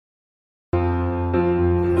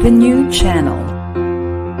The new channel.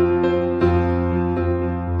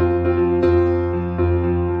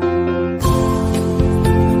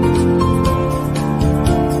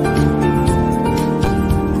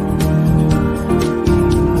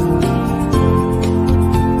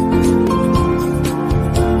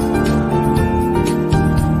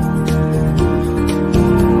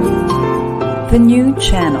 The new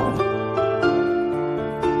channel.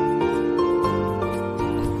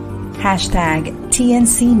 Hashtag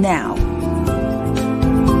TNC Now.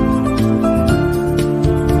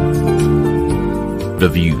 The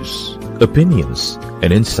views, opinions,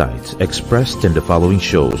 and insights expressed in the following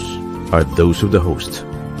shows are those of the host,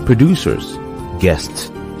 producers, guests,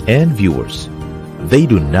 and viewers. They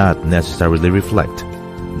do not necessarily reflect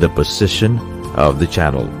the position of the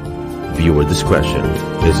channel. Viewer discretion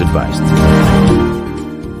is advised.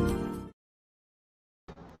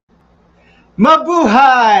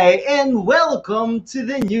 Mabuhay and welcome to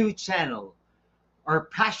the new channel. Our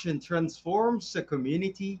passion transforms a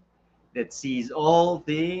community that sees all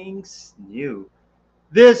things new.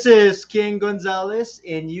 This is King Gonzalez,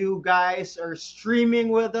 and you guys are streaming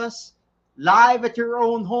with us live at your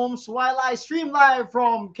own homes while I stream live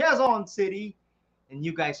from Quezon City. And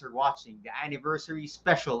you guys are watching the anniversary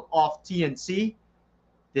special of TNC.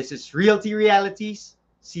 This is Realty Realities,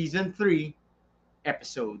 Season 3,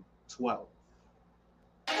 Episode 12.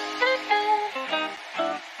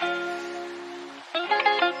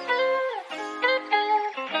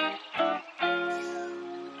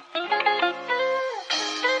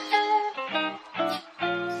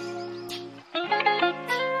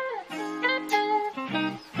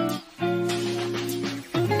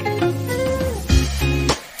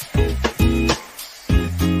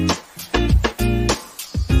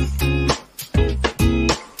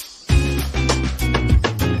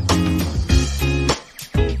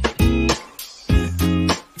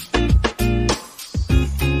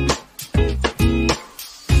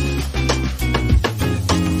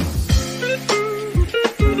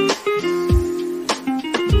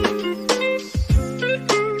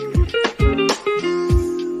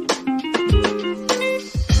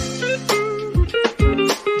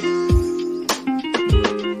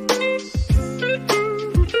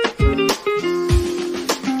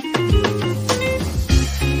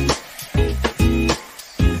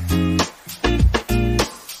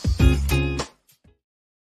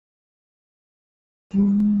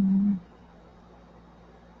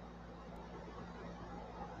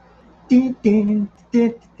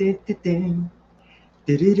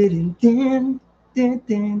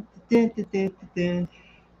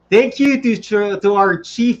 Thank you to our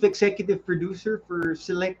chief executive producer for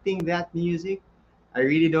selecting that music. I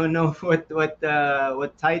really don't know what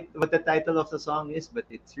the title of the song is, but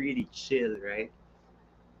it's really chill, right?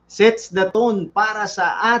 Sets the tone para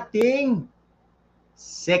sa ating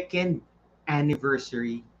second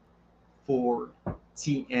anniversary for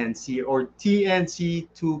TNC or TNC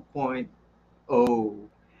 2.0.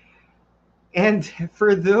 And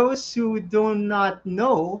for those who do not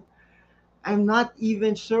know, I'm not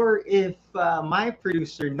even sure if my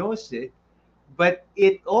producer knows it, but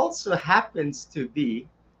it also happens to be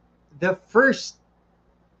the first.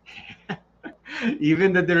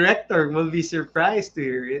 Even the director will be surprised to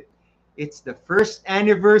hear it. It's the first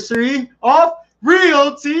anniversary of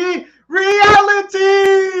Realty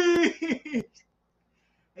Reality!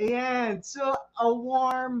 And so a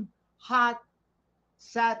warm, hot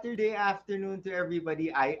Saturday afternoon to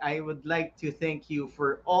everybody. I would like to thank you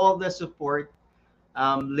for all the support.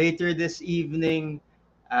 Later this evening,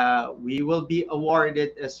 we will be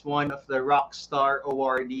awarded as one of the Rockstar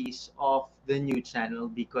awardees of the new channel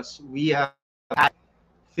because we have had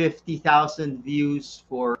 50,000 views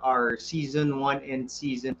for our Season 1 and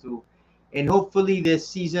Season 2. And hopefully this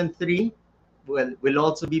Season 3 will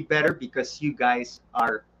also be better because you guys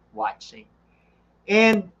are watching.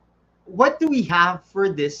 And what do we have for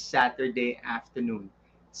this Saturday afternoon?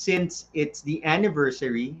 Since it's the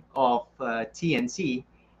anniversary of TNC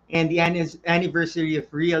and the anniversary of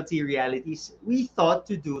Realty Realities, we thought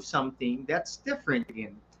to do something that's different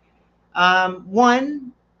again.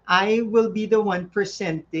 One, I will be the one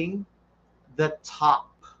presenting the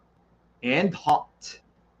top and hot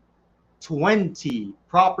 20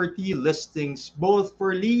 property listings, both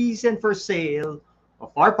for lease and for sale,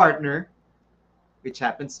 of our partner, which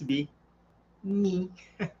happens to be me,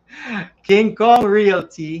 King Kong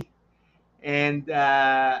Realty. And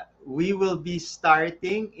we will be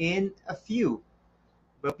starting in a few.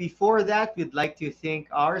 But before that, we'd like to thank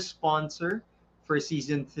our sponsor for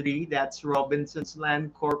Season 3. That's Robinson's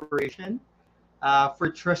Land Corporation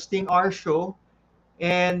for trusting our show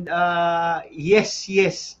And yes,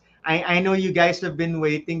 I know you guys have been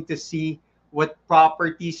waiting to see what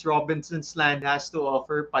properties Robinson's Land has to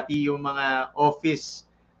offer, pati yung mga office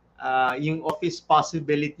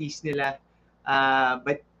possibilities nila.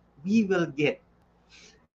 But we will get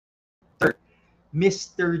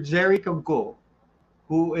Mr. Jericho Go,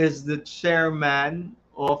 who is the chairman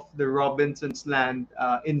of the Robinson's Land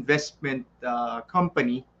investment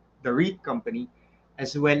company, the REIT company,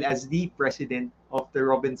 as well as the president of the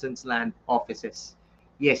Robinson's Land offices.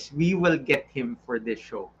 Yes, we will get him for this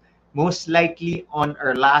show. Most likely on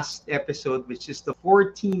our last episode, which is the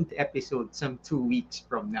 14th episode, some 2 weeks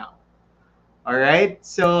from now. All right.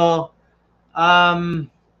 So, are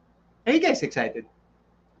you guys excited?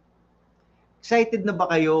 Excited na ba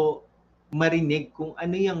kayo marinig kung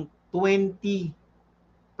ano yung 20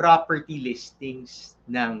 property listings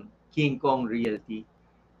ng King Kong Realty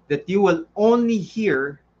that you will only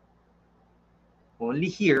hear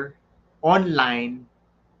online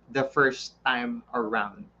the first time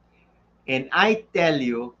around? And I tell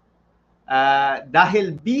you,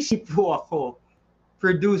 dahil busy po ako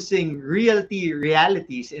producing realty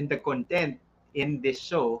realities in the content in this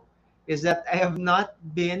show, is that I have not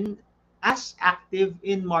been as active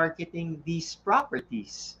in marketing these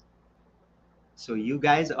properties. So you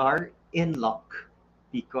guys are in luck,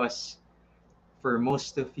 because for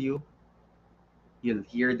most of you, you'll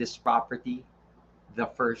hear this property the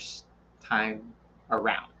first time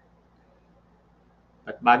around.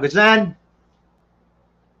 At bago dyan,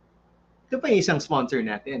 ito pa yung isang sponsor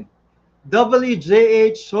natin.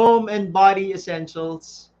 WJH Home and Body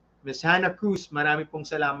Essentials. Ms. Hannah Cruz, marami pong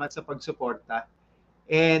salamat sa pagsuporta.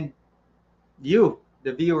 And you,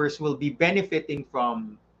 the viewers, will be benefiting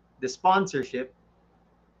from the sponsorship,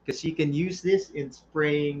 because you can use this in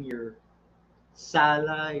spraying your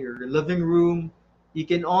sala, your living room. You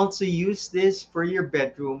can also use this for your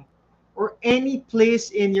bedroom or any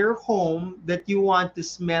place in your home that you want to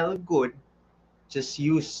smell good. Just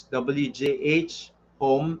use WJH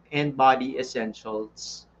Home and Body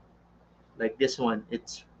Essentials. Like this one,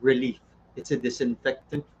 it's Relief. It's a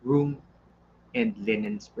disinfectant room and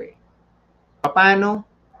linen spray. Paano?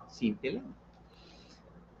 Simple lang.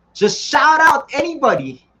 Just shout out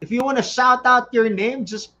anybody. If you want to shout out your name,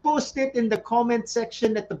 just post it in the comment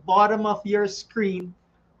section at the bottom of your screen,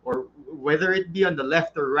 or whether it be on the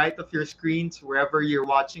left or right of your screens, wherever you're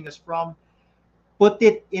watching us from. Put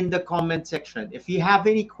it in the comment section. If you have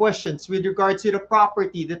any questions with regards to the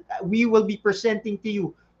property that we will be presenting to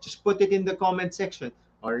you, just put it in the comment section.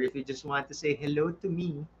 Or if you just want to say hello to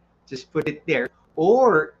me, just put it there.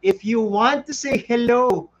 Or if you want to say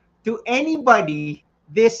hello to anybody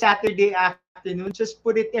this Saturday afternoon, just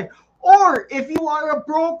put it there. Or if you are a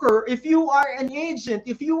broker, if you are an agent,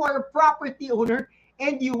 if you are a property owner,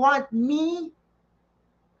 and you want me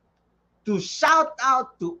to shout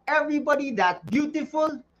out to everybody that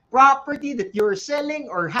beautiful property that you're selling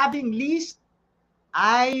or having leased,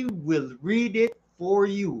 I will read it for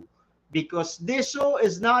you. Because this show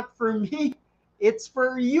is not for me, it's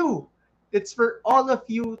for you. It's for all of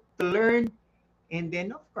you to learn, and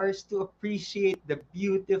then, of course, to appreciate the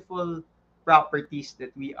beautiful properties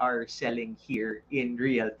that we are selling here in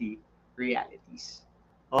Realty Realities.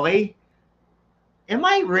 Okay? Am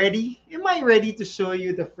I ready? Am I ready to show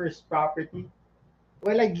you the first property?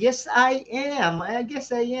 Well, I guess I am.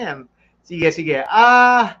 Sige.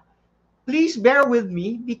 Please bear with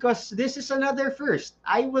me, because this is another first.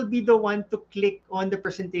 I will be the one to click on the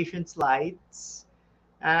presentation slides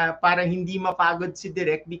para hindi mapagod si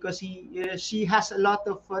Direk, because she has a lot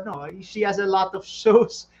of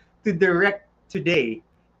shows to direct today,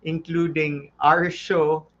 including our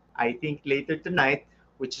show, I think later tonight,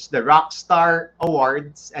 which is the Rockstar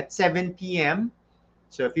Awards at 7 p.m.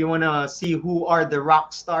 So if you want to see who are the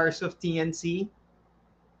rock stars of TNC,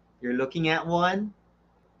 you're looking at one.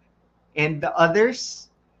 And the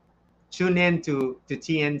others, tune in to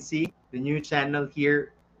TNC, the new channel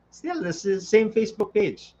here. Still, this is the same Facebook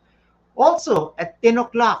page. Also, at 10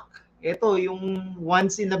 o'clock, ito yung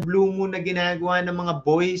once in a blue moon na ginagawa ng mga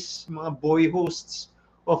boys, mga boy hosts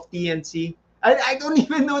of TNC. I don't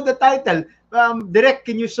even know the title. Direct,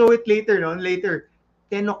 can you show it later? No? Later,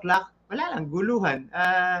 10 o'clock, wala lang, guluhan.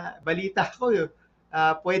 Balita ko,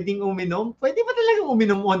 pwedeng uminom. Pwede ba talaga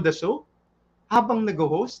uminom on the show habang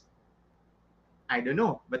nag-host? I don't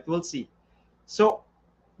know, but we'll see. So,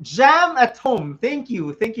 Jam at Home. Thank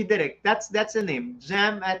you, Derek. That's the name.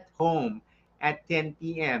 Jam at Home at 10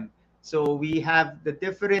 p.m. So we have the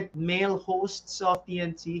different male hosts of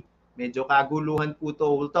TNC. Medyo kaguluhan po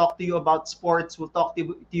to. We'll talk to you about sports. We'll talk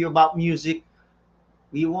to you about music.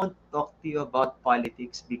 We won't talk to you about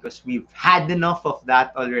politics because we've had enough of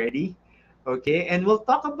that already. Okay? And we'll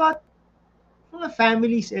talk about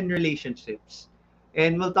families and relationships.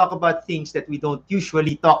 And we'll talk about things that we don't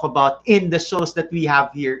usually talk about in the shows that we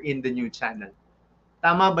have here in the new channel.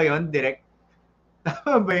 Tama ba yun, Direk?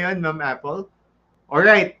 Tama ba yun, Ma'am Apple? All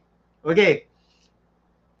right. Okay.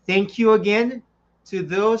 Thank you again to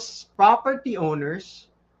those property owners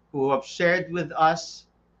who have shared with us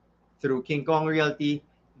through King Kong Realty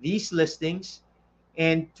these listings,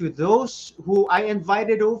 and to those who I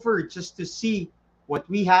invited over just to see what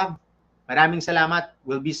we have. Maraming salamat.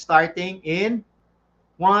 We'll be starting in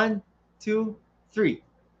 1, 2, 3.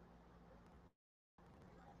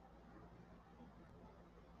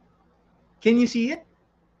 Can you see it?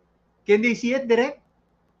 Can they see it, Direct?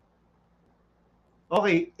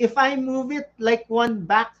 Okay, if I move it like one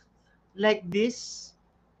back like this,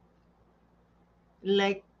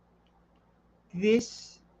 like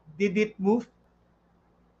this, did it move?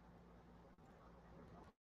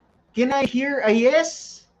 Can I hear a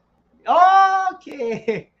yes?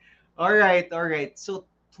 Okay. All right, all right. So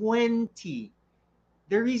 20.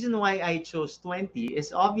 The reason why I chose 20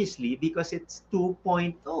 is obviously because it's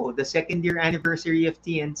 2.0, the second year anniversary of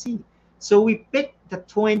TNC. So we picked the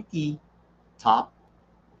 20 top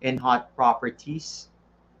and hot properties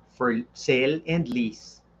for sale and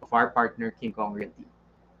lease of our partner King Kong Realty.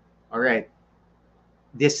 All right.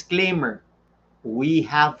 Disclaimer, we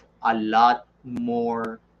have a lot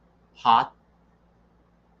more hot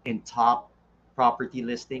and top property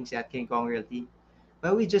listings at King Kong Realty.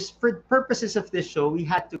 But we just, for purposes of this show, we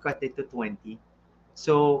had to cut it to 20.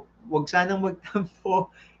 So, wag sanang magtampo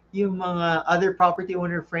yung mga other property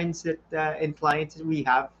owner friends that and clients that we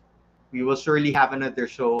have. We will surely have another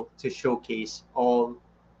show to showcase all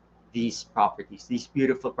these properties, these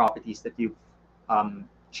beautiful properties that you've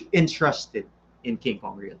entrusted in King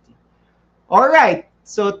Kong Realty. All right.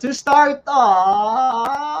 So, to start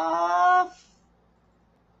off,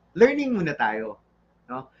 learning muna tayo.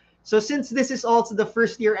 No? So since this is also the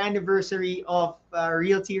first year anniversary of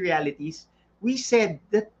Realty Realities, we said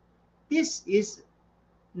that this is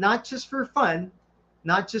not just for fun,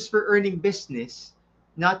 not just for earning business,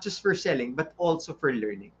 not just for selling, but also for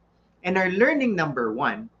learning. And our learning number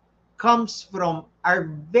one comes from our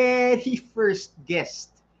very first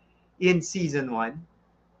guest in season 1,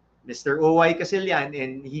 Mr. O.Y. Casillan,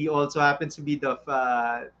 and he also happens to be the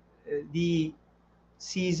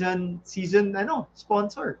season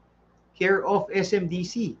sponsor care of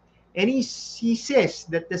SMDC. And he says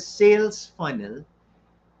that the sales funnel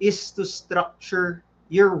is to structure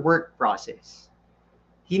your work process.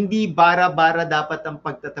 Hindi bara-bara dapat ang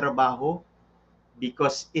pagtatrabaho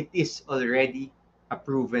because it is already a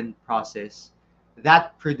proven process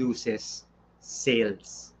that produces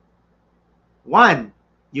sales. 1,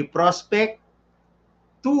 you prospect.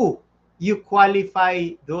 2, you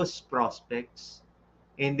qualify those prospects.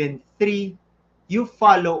 And then 3, you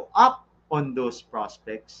follow up on those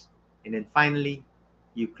prospects. And then finally,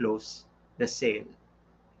 you close the sale.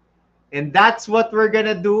 And that's what we're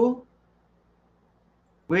gonna do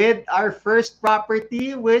with our first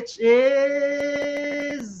property, which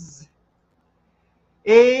is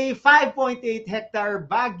a 5.8 hectare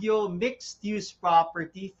Baguio mixed-use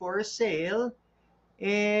property for sale.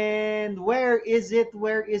 And where is it?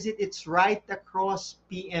 Where is it? It's right across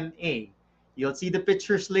PMA. You'll see the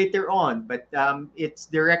pictures later on, but it's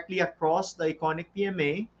directly across the iconic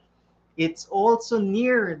PMA. It's also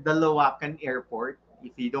near the Lawakan Airport.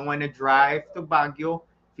 If you don't want to drive to Baguio,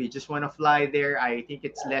 if you just want to fly there, I think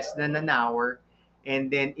it's less than an hour.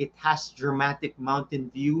 And then it has dramatic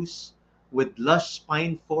mountain views with lush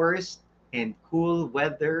pine forest and cool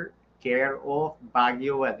weather, care of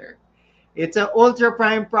Baguio weather. It's an ultra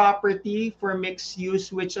prime property for mixed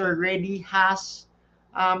use, which already has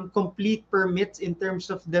complete permits in terms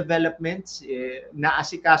of developments.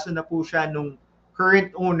 Naasikaso na po siya nung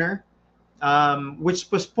current owner, which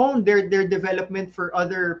postponed their development for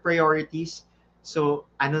other priorities. So,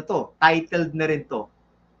 ano to? Titled na rin to.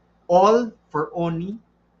 All for only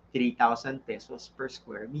 3,000 pesos per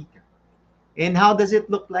square meter. And how does it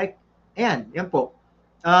look like? Ayan, yan po.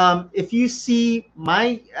 If you see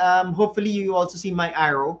my, hopefully you also see my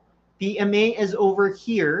arrow. PMA is over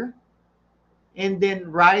here. And then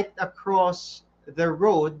right across the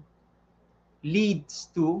road leads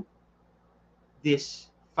to this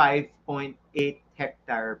 5.8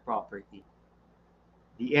 hectare property.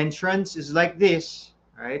 The entrance is like this,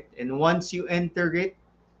 right? And once you enter it,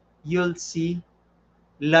 you'll see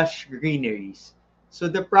lush greeneries. So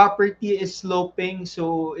the property is sloping,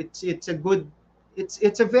 so it's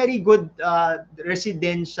a very good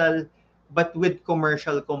residential but with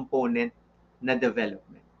commercial component na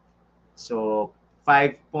development. So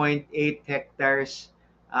 5.8 hectares.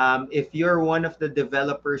 If you're one of the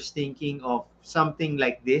developers thinking of something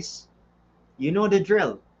like this, you know the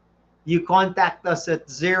drill. You contact us at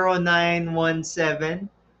 0917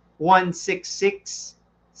 166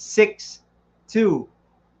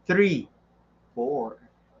 6234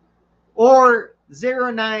 or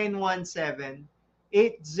 0917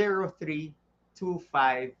 803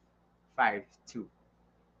 2552.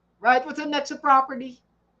 Right, what's the next property?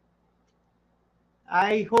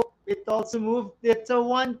 I hope it also moved. It's a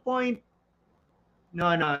 1 point.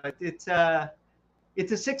 No, it's a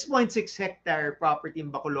 6.6 hectare property in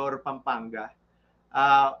Bacoloro, Pampanga.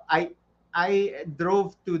 Uh, I I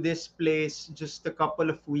drove to this place just a couple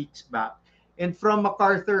of weeks back. And from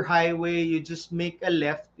MacArthur Highway, you just make a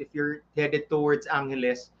left if you're headed towards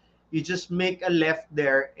Angeles. You just make a left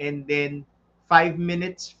there, and then 5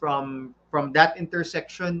 minutes from that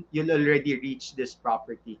intersection, you'll already reach this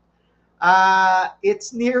property.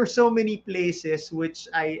 It's near so many places which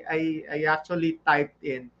I actually typed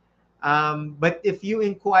in. But if you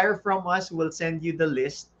inquire from us, we'll send you the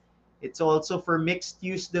list. It's also for mixed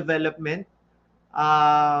use development,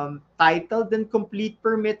 titled and complete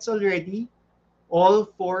permits already, all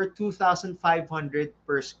for 2,500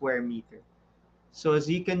 per square meter. So as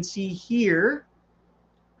you can see here,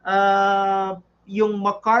 yung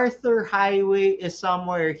MacArthur Highway is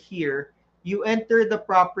somewhere here. You enter the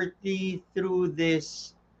property through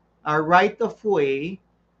this right of way,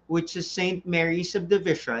 which is St. Mary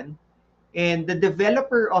subdivision. And the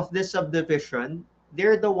developer of this subdivision,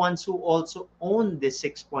 they're the ones who also own the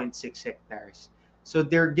 6.6 hectares. So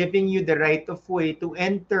they're giving you the right of way to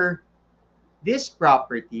enter this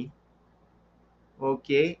property.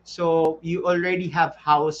 Okay, so you already have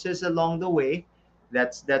houses along the way.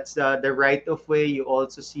 That's the right of way. You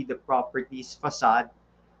also see the property's facade.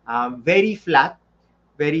 Very flat,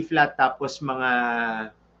 very flat. Tapos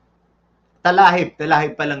mga talahib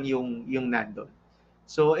pa lang yung nandun.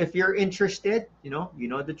 So if you're interested, you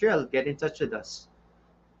know the drill. Get in touch with us.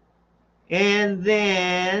 And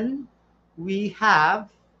then we have,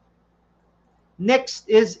 next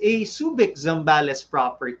is a Subic Zambales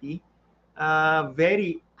property.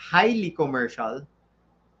 Very highly commercial.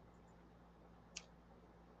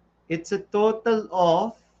 It's a total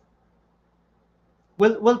of,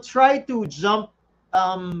 we'll try to jump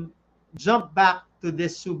back to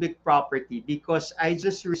this Subic property because I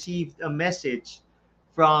just received a message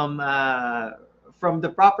from the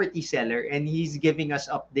property seller, and he's giving us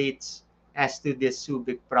updates as to this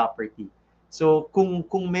Subic property. So kung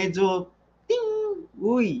medyo ting,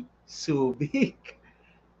 uy, Subic.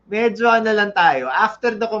 Medyo ano lang tayo.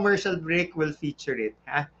 After the commercial break, we'll feature it.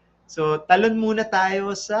 Ha? So, talon muna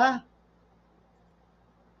tayo sa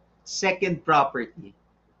second property.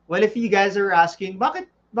 Well, if you guys are asking, bakit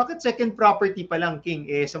second property pa lang, King?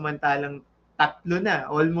 Samantalang tatlo na,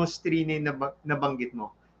 almost 3 na yung nabanggit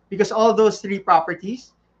mo. Because all those 3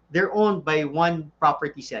 properties, they're owned by one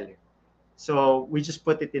property seller. So, we just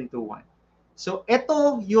put it into one. So,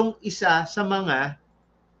 ito yung isa sa mga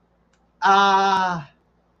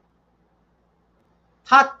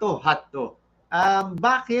hot to.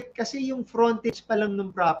 Bakit? Kasi yung frontage pa lang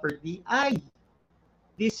ng property,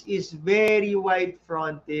 this is very wide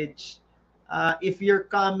frontage. If you're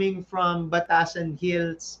coming from Batasan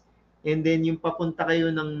Hills, and then yung papunta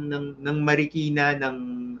kayo ng Marikina,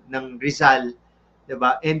 ng Rizal,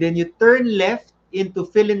 diba? And then you turn left into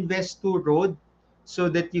Philinvest 2 Road so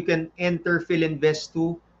that you can enter Philinvest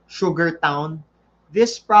 2 Sugar Town.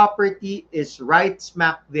 This property is right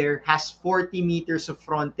smack there, has 40 meters of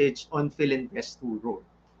frontage on Philinvest 2 Road.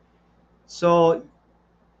 So,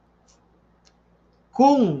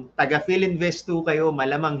 kung taga Philinvest 2 kayo,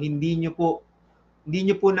 malamang hindi nyo po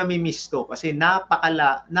nami-miss to kasi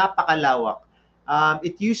napakalawak.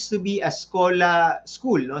 It used to be a school,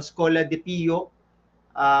 no? Escola de Pio,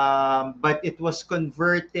 but it was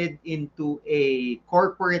converted into a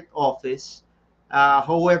corporate office.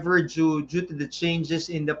 However, due to the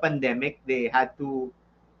changes in the pandemic, they had to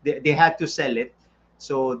sell it.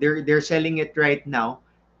 So they're selling it right now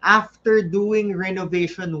after doing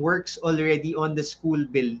renovation works already on the school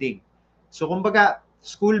building. So kumbaga,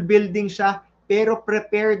 school building siya, pero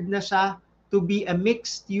prepared na siya to be a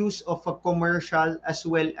mixed use of a commercial as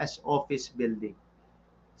well as office building.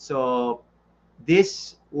 So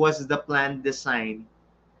this was the planned design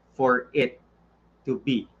for it to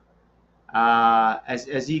be.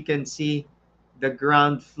 As you can see, the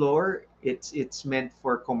ground floor, it's meant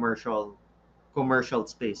for commercial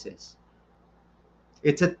spaces.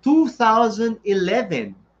 It's a 2011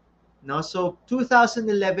 No, so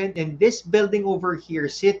 2011, and this building over here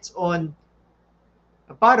sits on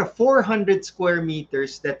about a 400 square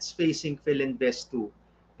meters that's facing Philinvest 2.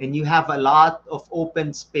 And you have a lot of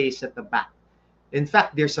open space at the back. In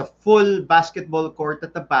fact, there's a full basketball court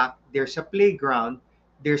at the back, there's a playground,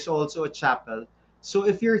 there's also a chapel. So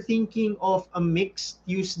if you're thinking of a mixed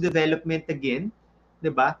use development again, 'di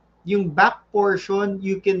ba? Yung back portion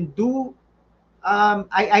you can do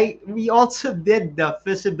we also did the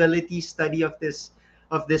feasibility study of this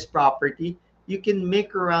property. You can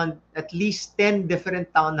make around at least 10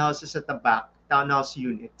 different townhouses at the back, townhouse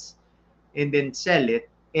units, and then sell it.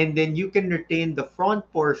 And then you can retain the front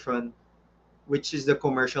portion, which is the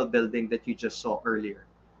commercial building that you just saw earlier.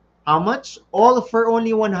 How much? All for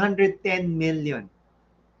only 110 million.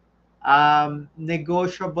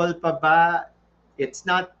 Negotiable pa ba? It's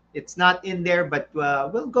not in there, but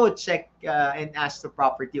we'll go check and ask the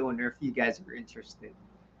property owner if you guys are interested.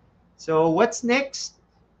 So what's next?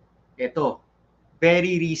 Ito,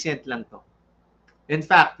 very recent lang to. In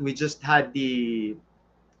fact, we just had the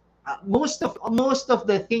most of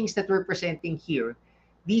the things that we're presenting here.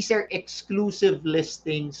 These are exclusive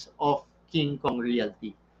listings of King Kong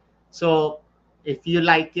Realty. So if you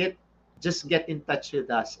like it, just get in touch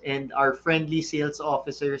with us, and our friendly sales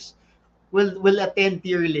officers will attend to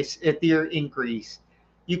your list, to your inquiries.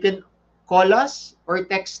 You can call us or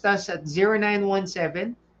text us at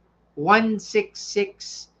 0917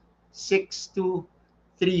 166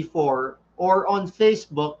 6234, or on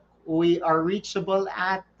Facebook we are reachable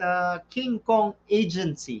at King Kong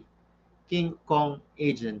Agency. King Kong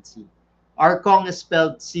Agency. Our Kong is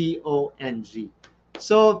spelled Cong.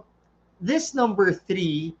 So this number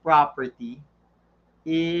 3 property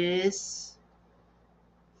is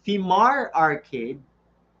Fimar Arcade.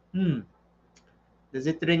 Does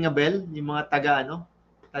it ring a bell? Yung mga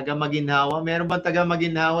taga Maginhawa. Meron bang taga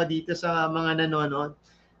Maginhawa dito sa mga nanonood?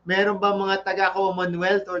 Meron ba mga taga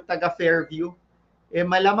Commonwealth or taga Fairview?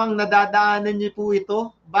 Malamang nadadaanan niyo po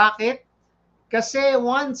ito. Bakit? Kasi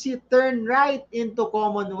once you turn right into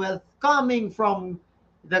Commonwealth, coming from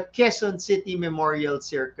the Quezon City Memorial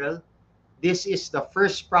Circle, this is the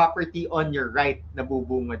first property on your right na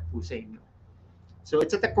bubungad po sa inyo. So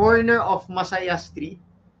it's at the corner of Masaya Street.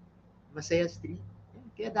 Masaya Street?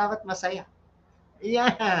 Kaya dapat masaya.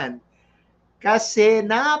 Yan. Kasi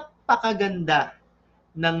napakaganda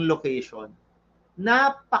ng location.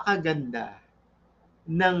 Napakaganda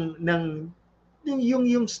ng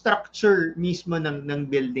yung structure mismo ng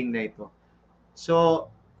building na ito. So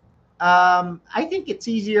I think it's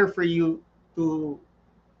easier for you to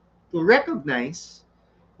recognize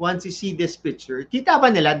once you see this picture. Kita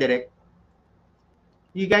ba nila direct?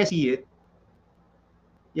 You guys see it?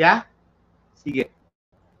 Yeah? Sige.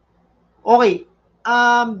 Okay.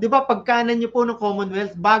 Di ba pagkanan niyo po ng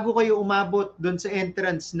Commonwealth, bago kayo umabot doon sa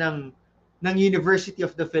entrance ng University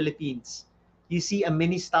of the Philippines, you see a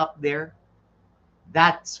mini stop there?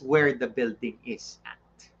 That's where the building is at.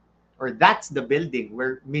 Or that's the building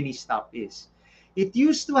where mini stop is. It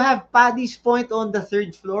used to have Paddy's Point on the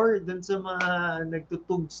 3rd floor, dun sa mga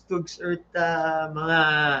nagtutugs-tugs or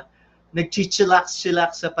mga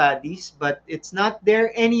nagchichilax-chilax sa Paddy's, but it's not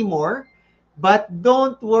there anymore. But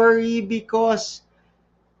don't worry, because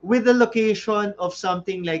with the location of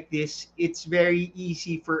something like this, it's very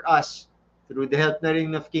easy for us, through the help na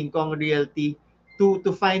rin of King Kong Realty,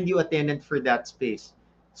 to find you a tenant for that space.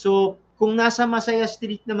 So, kung nasa Masaya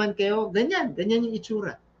Street naman kayo, ganyan yung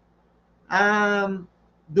itsura.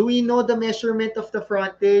 Do we know the measurement of the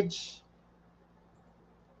frontage?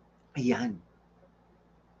 Ayan.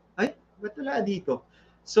 Ay, ba't wala dito?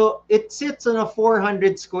 So, it sits on a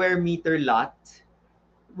 400 square meter lot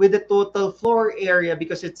with a total floor area,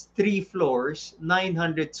 because it's 3 floors,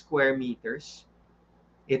 900 square meters.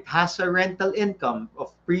 It has a rental income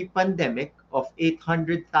of pre-pandemic of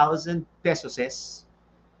 800,000 pesos,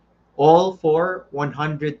 all for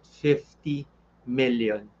 150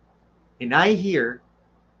 million. And I hear,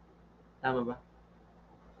 tama ba?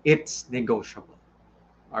 It's negotiable.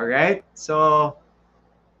 All right? So,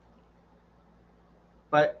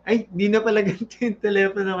 ay, di na pala ganito yung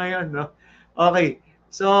telepono ngayon, no? Okay.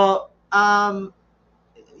 So,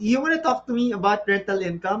 you want to talk to me about rental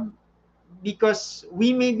income? Because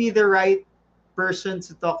we may be the right persons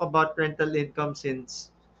to talk about rental income, since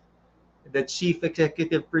the chief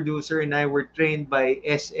executive producer and I were trained by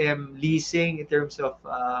SM Leasing in terms of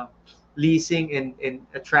leasing and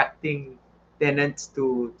attracting tenants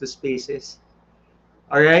to spaces.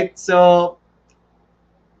 All right. So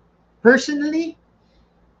personally,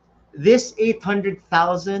 this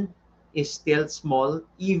 800,000 is still small,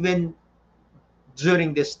 even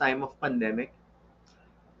during this time of pandemic.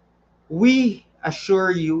 we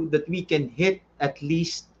assure you that we can hit at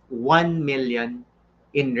least 1 million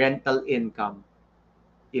in rental income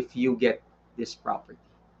if you get this property.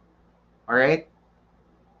 All right?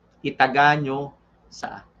 Itaga nyo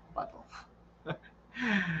sa bato.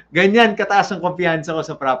 Ganyan kataas ang kumpiyansa ko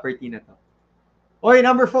sa property na to. Oy,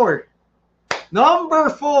 number 4.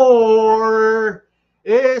 Number 4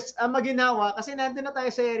 is ang maginawa kasi nandun na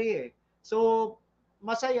tayo sa area eh. So,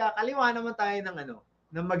 masaya, kaliwa naman tayo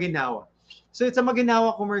ng maginawa. So, it's a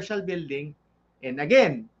maginawa commercial building. And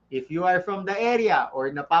again, if you are from the area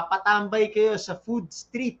or napapatambay kayo sa food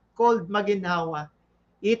street called Maginhawa,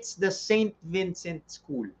 it's the St. Vincent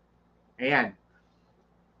School. Ayan.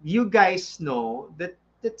 You guys know that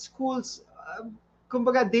schools,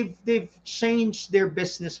 kumbaga, they've changed their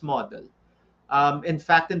business model. In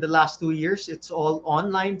fact, in the last 2 years, it's all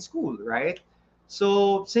online school, right?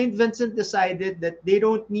 So St. Vincent decided that they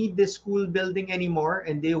don't need the school building anymore,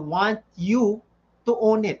 and they want you to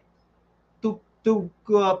own it, to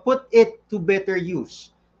put it to better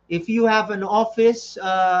use. If you have an office,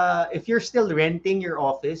 if you're still renting your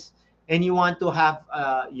office and you want to have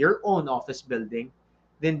your own office building,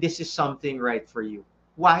 then this is something right for you.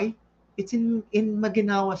 Why? It's in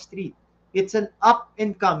Maguinawa Street. It's an up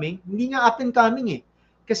and coming. Hindi nga up and coming eh.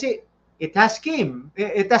 Kasi it has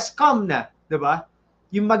come na, 'di ba?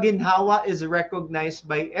 Yung Maginhawa is recognized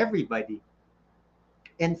by everybody.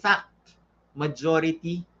 In fact,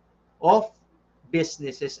 majority of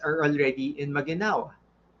businesses are already in Maguinawa.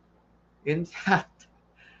 In fact,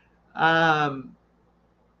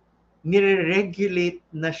 nire-regulate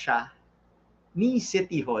na siya ni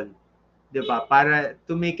City Hall, 'di ba? Para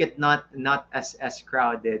to make it not as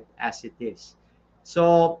crowded as it is.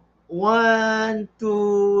 So 1,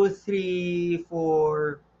 2, 3,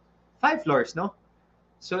 4, 5 floors, no?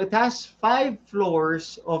 So it has 5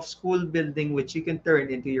 floors of school building which you can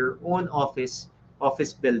turn into your own office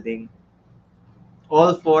building,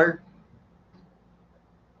 all for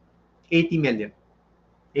 80 million.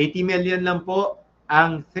 80 million lang po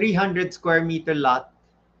ang 300 square meter lot,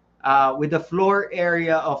 with the floor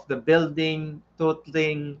area of the building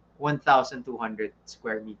totaling 1,200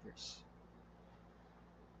 square meters.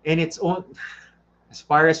 And it's as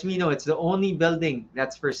far as we know, it's the only building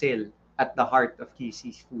that's for sale at the heart of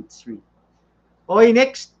QC's Food Street. Okay,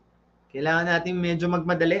 next. Kailangan natin medyo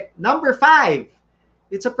magmadali. Number 5.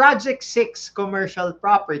 It's a Project 6 commercial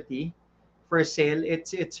property for sale.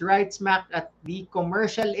 It's right smack at the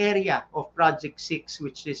commercial area of Project 6,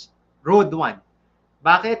 which is Road 1.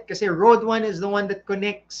 Bakit? Kasi Road 1 is the one that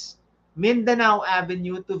connects Mindanao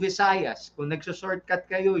Avenue to Visayas. Kung nagso-shortcut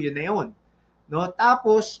kayo, yun na yun. No?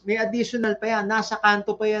 Tapos, may additional pa yan. Nasa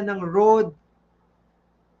kanto pa yan ng Road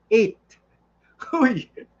 8. Uy,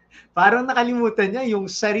 parang nakalimutan niya yung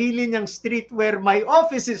sarili niyang street where my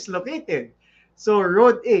office is located. So,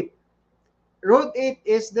 Road 8. Road 8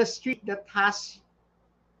 is the street that has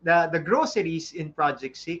the groceries in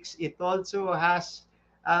Project 6. It also has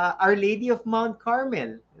Our Lady of Mount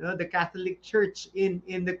Carmel, the Catholic Church in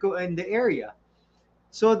the area.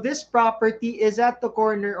 So this property is at the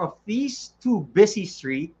corner of these 2 busy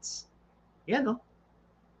streets. Yan, no?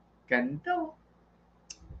 Ganda.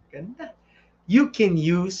 Ganda. You can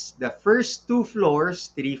use the first 2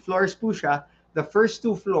 floors, 3 floors po siya. The first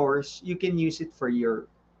 2 floors, you can use it for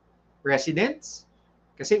your residents.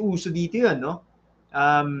 Kasi uso dito yun, no?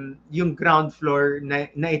 Yung ground floor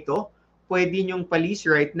na ito, pwede nyong pa-lease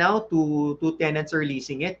right now. 2 tenants are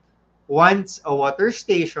leasing it. One's a water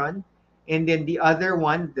station, and then the other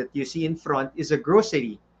one that you see in front is a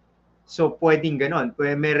grocery. So, pwedeng ganon.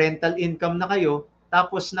 May rental income na kayo,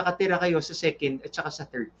 tapos nakatira kayo sa second at saka sa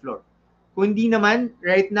third floor. Kung hindi naman,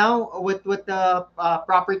 right now, what the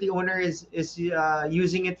property owner is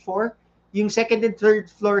using it for, yung second and third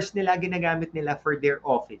floors nila, ginagamit nila for their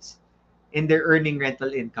office. And they're earning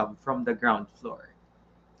rental income from the ground floor.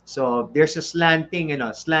 So there's a slanting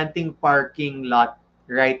parking lot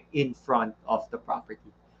right in front of the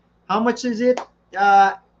property. How much is it?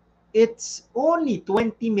 It's only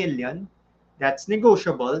 20 million. That's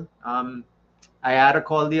negotiable. I had a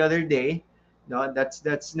call the other day. No,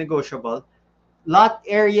 that's negotiable. Lot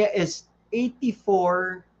area is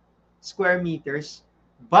 84 square meters,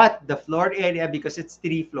 but the floor area, because it's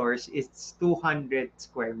 3 floors, it's 200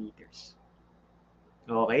 square meters.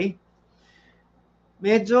 Okay?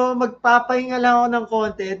 Medyo magpapahinga lang ako ng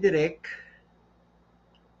konti, Direk.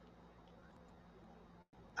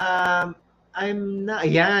 I'm not,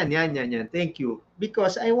 yan. Thank you.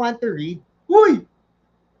 Because I want to read. Uy!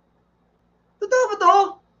 Totoo ba to?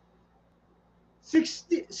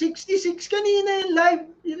 66 kanina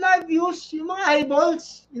yung live views, yung mga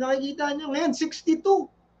eyeballs. Yung nakikita nyo ngayon, 62.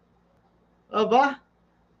 Aba,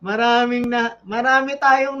 marami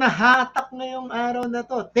tayong nahatak ngayong araw na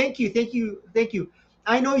to. Thank you, thank you, thank you.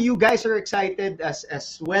 I know you guys are excited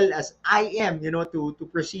as well as I am, to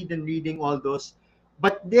proceed in reading all those.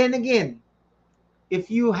 But then again,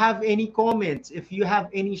 if you have any comments, if you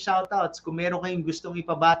have any shoutouts, kung meron kayong gustong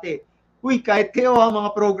ipabate, kahit kayo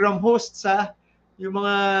mga program hosts yung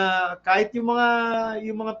mga kahit yung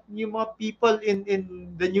mga people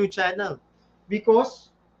in the new channel. Because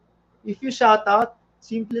if you shout out,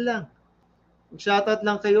 simple lang. Mag-shoutout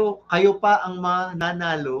lang kayo pa ang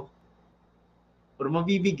mananalo or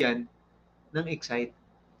mabibigyan ng Excite.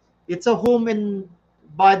 It's a home and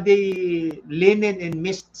body linen and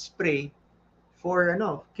mist spray for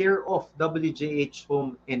care of WJH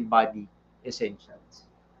Home and Body Essentials.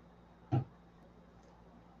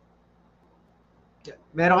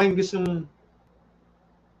 Meron kayong gustong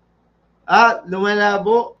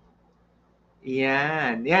lumalabo?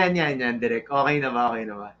 Yan, Direk. Okay na ba?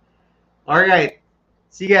 Alright.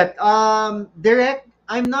 Sige. Direk,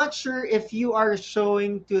 I'm not sure if you are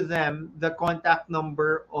showing to them the contact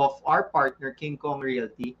number of our partner, King Kong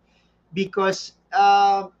Realty, because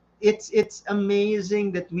it's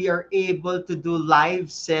amazing that we are able to do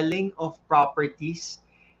live selling of properties.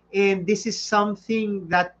 And this is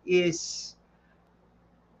something that is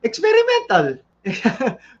experimental.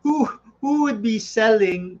 Who would be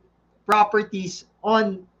selling properties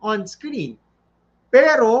on screen?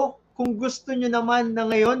 Pero kung gusto nyo naman na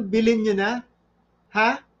ngayon, bilhin nyo na.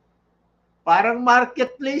 Parang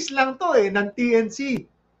marketplace lang to ng TNC.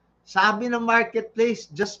 Sabi ng marketplace,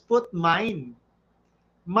 just put mine.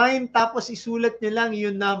 Mine, tapos isulat nyo lang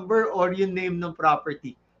yung number or yung name ng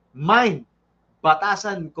property. Mine,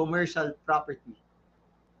 Batasan Commercial Property.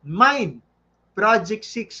 Mine, Project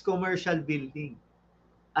 6 Commercial Building.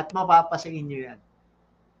 At mapapasa inyo yan.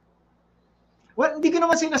 Well, hindi ko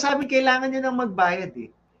naman sinasabing kailangan nyo nang magbayad eh.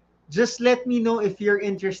 Just let me know if you're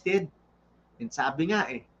interested. And sabi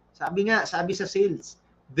sa sales,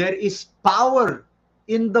 there is power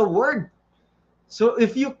in the word. So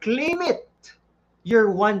if you claim it,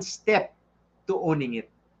 you're one step to owning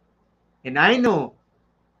it. And I know,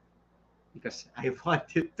 because I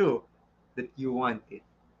want it too, that you want it.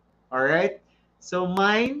 Alright? So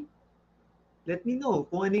mine, let me know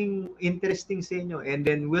kung anong interesting sa inyo, and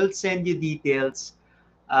then we'll send you details.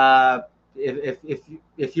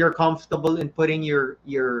 If you're comfortable in putting your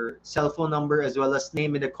cell phone number as well as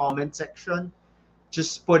name in the comment section,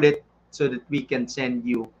 just put it so that we can send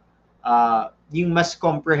you yung mas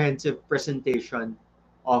comprehensive presentation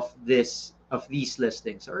of these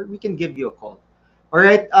listings, or we can give you a call. All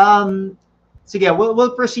right. Sige,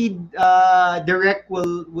 we'll proceed direct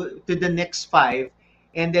to the next 5.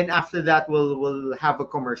 And then after that, we'll have a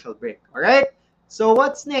commercial break. All right? So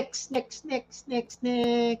what's next? Next.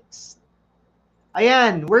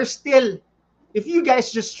 Ayan, we're still, if you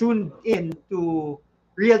guys just tuned in to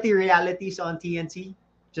Realty Realities on TNC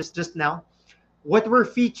just now, what we're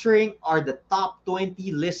featuring are the top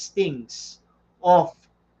 20 listings of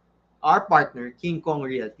our partner, King Kong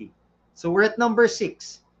Realty. So we're at number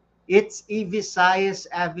 6. It's a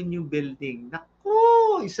Visayas Avenue building.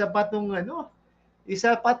 Naku, isa pa tong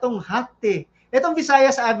hot eh. Itong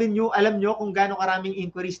Visayas Avenue, alam nyo kung gaano karaming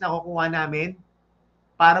inquiries na kukuha namin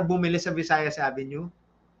para bumili sa Visayas Avenue?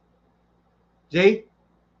 Jay?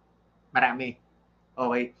 Marami.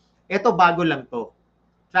 Okay. Ito bago lang to.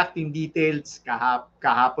 Tracking details,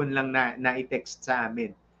 kahapon lang na i-text sa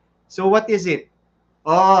amin. So what is it?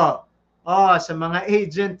 Sa mga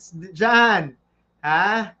agents dyan,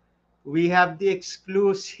 we have the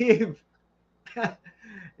exclusive.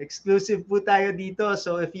 Exclusive po tayo dito.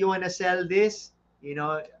 So if you want to sell this,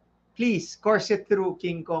 please course it through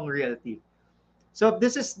King Kong Realty. So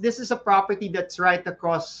this is a property that's right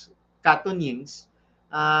across Katunings.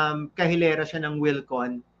 Kahilera siya ng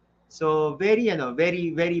Wilcon. So very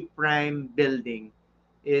very prime building.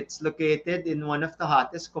 It's located in one of the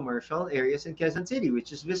hottest commercial areas in Quezon City,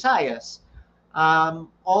 which is Visayas.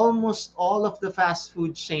 Almost all of the fast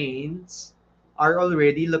food chains are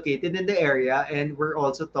already located in the area, and we're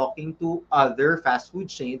also talking to other fast food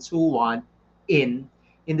chains who want in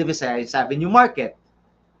the Visayas Avenue market.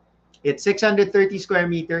 It's 630 square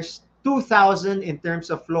meters, 2,000 in terms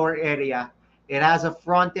of floor area. It has a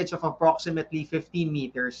frontage of approximately 15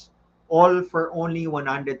 meters, all for only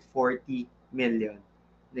 140 million.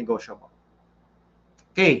 Negotiable.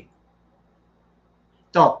 Okay.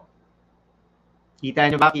 So, kita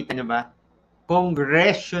nyo ba?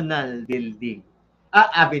 Congressional Building.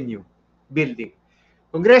 Avenue Building.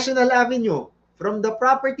 Congressional Avenue. From the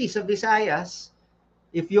properties of Visayas,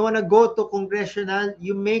 if you want to go to Congressional,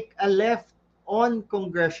 you make a left on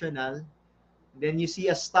Congressional, Then you see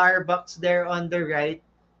a Starbucks there on the right.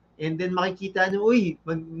 And then makikita nyo, uy,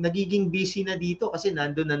 nagiging busy na dito kasi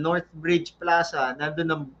nandun na Northbridge Plaza, nandun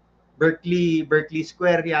na Berkeley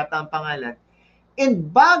Square yata ang pangalan.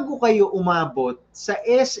 And bago kayo umabot sa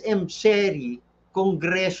SM Sherry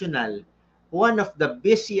Congressional, one of the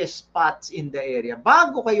busiest spots in the area,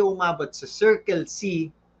 bago kayo umabot sa Circle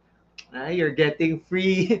C, you're getting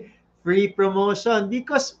free promotion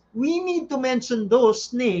because we need to mention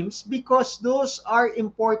those names because those are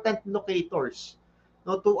important locators.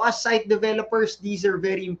 No, to us site developers, these are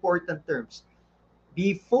very important terms.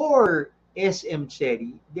 Before SM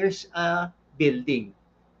Cherry, there's a building.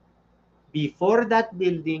 Before that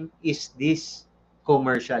building is this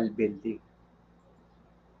commercial building.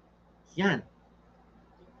 Yan.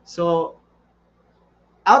 So,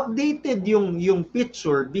 outdated yung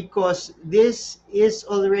picture because this is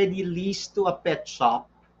already leased to a pet shop,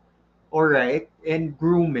 all right, and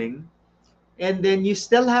grooming. And then you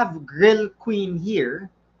still have Grill Queen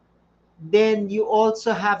here. Then you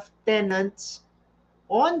also have tenants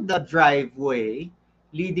on the driveway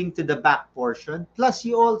leading to the back portion. Plus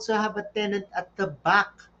you also have a tenant at the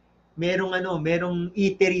back. Merong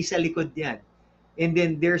eatery sa likod yan. And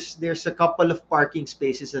then there's a couple of parking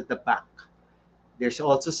spaces at the back. There's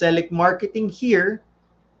also Select Marketing here.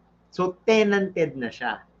 So tenanted na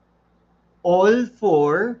siya. All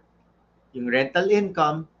for yung rental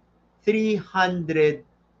income 300,000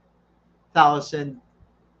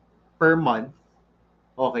 per month.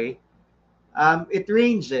 Okay. It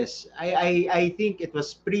ranges. I think it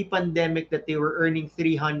was pre-pandemic that they were earning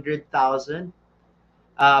 300,000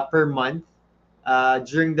 per month.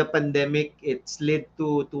 During the pandemic, it slid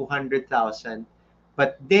to 200,000.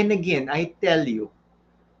 But then again, I tell you,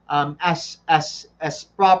 as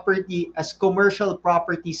commercial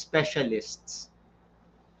property specialists,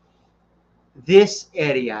 this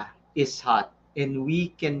area is hot and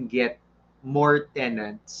we can get more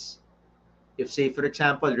tenants. If say for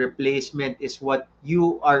example replacement is what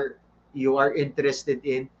you are interested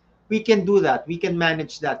in, we can do that. We can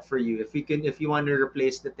manage that for you if you want to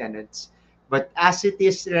replace the tenants. But as it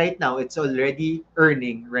is right now, it's already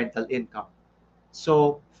earning rental income.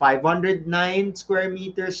 So 509 square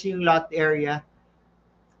meters yung lot area.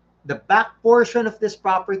 The back portion of this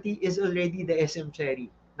property is already the SM Cherry.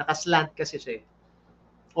 Nakaslant kasi siya.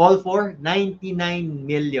 All for 99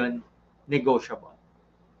 million negotiable.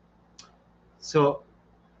 So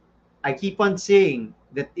I keep on saying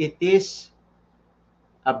that it is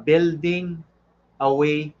a building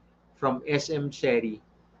away from SM Cherry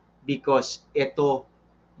because ito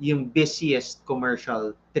yung busiest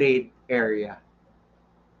commercial trade area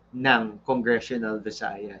ng Congressional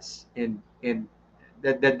Visayas and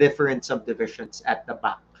the different subdivisions at the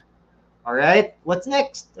back. All right? What's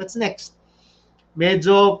next?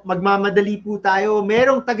 Medyo magmamadali po tayo.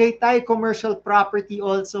 Merong Tagaytay commercial property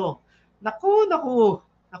also. Naku.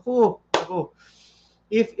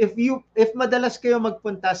 If madalas kayo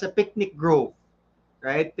magpunta sa Picnic Grove,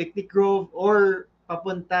 right? Picnic Grove or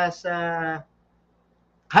papunta sa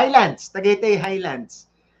Highlands, Tagaytay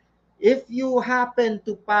Highlands. If you happen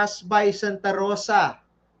to pass by Santa Rosa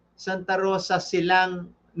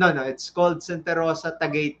Silang, it's called Santa Rosa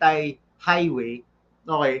Tagaytay Highway.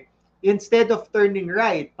 Okay. Instead of turning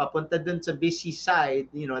right, papunta dun sa busy side,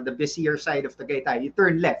 the busier side of Tagaytay, you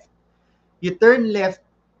turn left.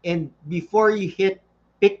 And before you hit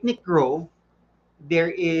Picnic Grove, there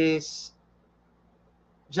is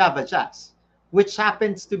Java Jazz, which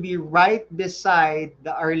happens to be right beside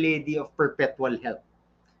the Our Lady of Perpetual Help.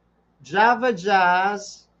 Java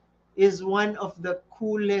Jazz is one of the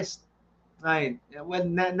coolest.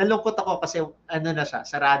 Nalungkot ako kasi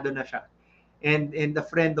sarado na siya. And a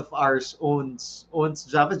friend of ours owns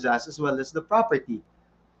Java Jazz as well as the property.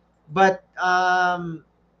 But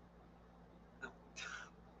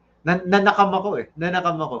nanakam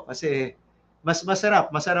ako kasi mas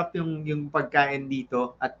masarap yung pagkain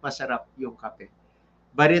dito at masarap yung kape.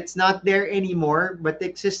 But it's not there anymore, but the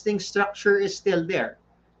existing structure is still there.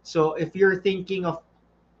 So if you're thinking of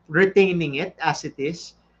retaining it as it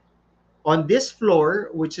is, on this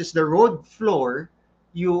floor, which is the road floor,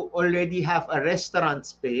 you already have a restaurant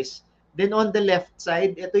space. Then on the left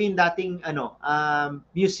side, ito yung dating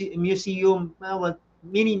museum,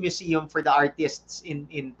 mini museum for the artists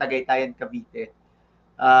in Tagaytay and Cavite.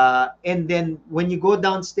 And then when you go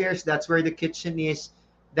downstairs, that's where the kitchen is.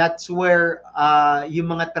 That's where yung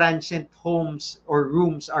mga transient homes or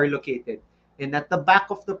rooms are located. And at the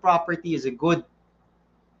back of the property is a good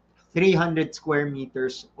 300 square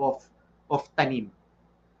meters of tanim.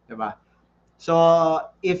 Diba? So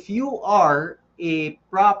if you are a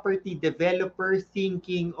property developer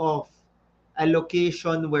thinking of a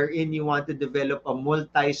location wherein you want to develop a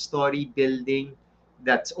multi-story building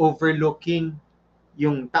that's overlooking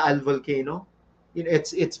yung Taal volcano,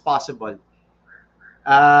 it's possible.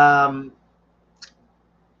 Um,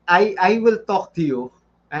 I will talk to you.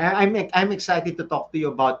 I'm excited to talk to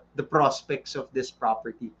you about the prospects of this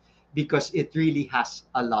property because it really has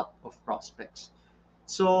a lot of prospects.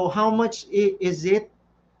 So how much is it?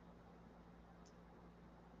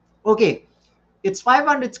 Okay, it's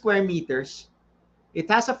 500 square meters. It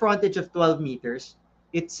has a frontage of 12 meters.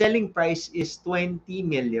 Its selling price is 20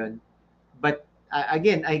 million. But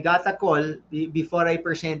again, I got a call before I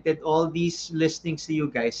presented all these listings to you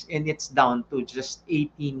guys, and it's down to just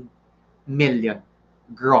 18 million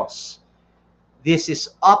gross. This is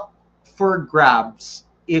up for grabs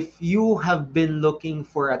if you have been looking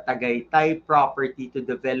for a Tagaytay property to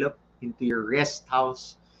develop into your rest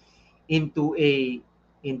house, into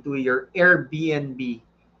your Airbnb,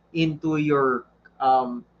 into your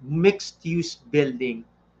mixed use building.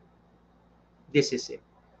 This is it.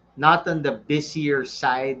 Not on the busier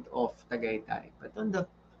side of Tagaytay, but on the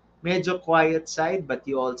medyo quiet side, but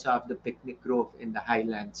you also have the Picnic Grove and the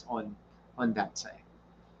Highlands on that side.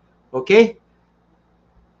 Okay?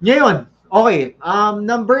 Ngayon, okay,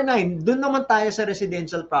 number 9, dun naman tayo sa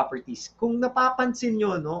residential properties. Kung napapansin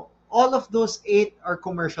nyo, no, all of those 8 are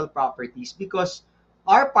commercial properties because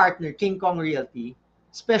our partner, King Kong Realty,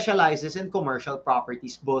 specializes in commercial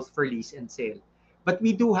properties both for lease and sale. But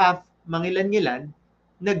we do have mangilan-ngilan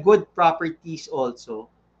na good properties also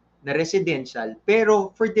na residential, pero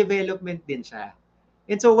for development din siya.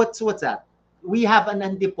 And so what's that? We have an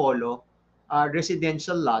Antipolo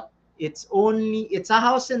residential lot. It's a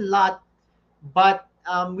house and lot, but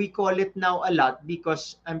we call it now a lot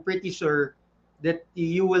because I'm pretty sure that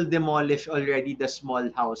you will demolish already the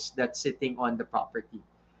small house that's sitting on the property.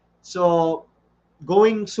 So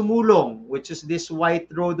going Sumulong, which is this white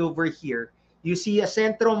road over here, you see a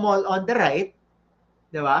Centro Mall on the right,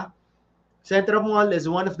 diba? Centro Mall is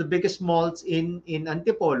one of the biggest malls in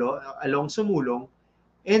Antipolo along Sumulong,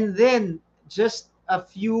 and then just a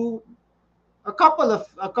couple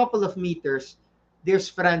of meters,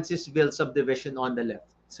 there's Francisville subdivision on the left.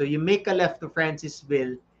 So you make a left to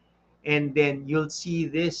Francisville, and then you'll see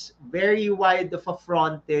this very wide of a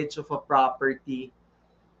frontage of a property.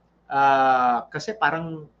 Kasi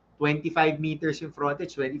parang 25 meters yung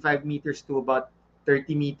frontage, 25 meters to about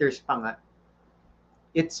 30 meters pa nga.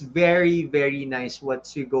 It's very, very nice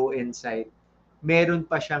once you go inside. Meron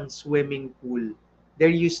pa siyang swimming pool. There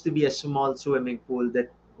used to be a small swimming pool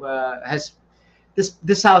that has...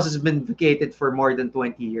 This house has been vacated for more than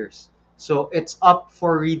 20 years. So it's up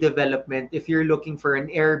for redevelopment. If you're looking for an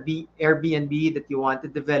Airbnb that you want to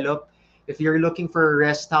develop, if you're looking for a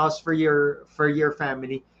rest house for your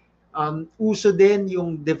family, uso din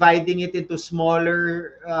yung dividing it into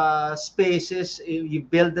smaller spaces. You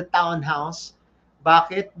build the townhouse.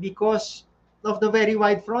 Bakit? Because of the very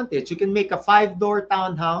wide frontage. You can make a 5-door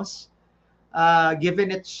townhouse,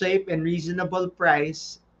 given its shape and reasonable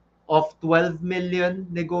price of 12 million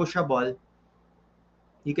negotiable.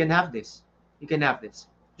 You can have this. You can have this.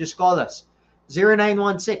 Just call us.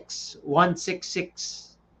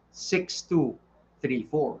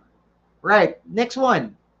 0916-166-6234. Right. Next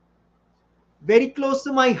one. Very close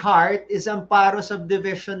to my heart is Amparo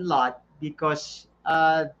Subdivision lot because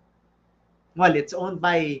well, it's owned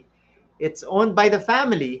by the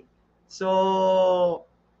family. So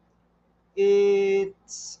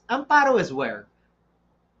it's Amparo is where?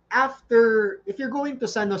 If you're going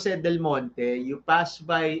to San Jose del Monte, you pass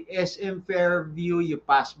by SM Fairview, you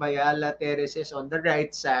pass by Ala Terraces on the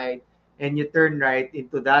right side, and you turn right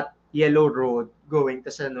into that yellow road going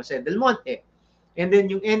to San Jose del Monte. And then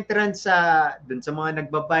yung entrance dun sa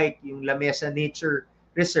mga nagbabike, yung La Mesa Nature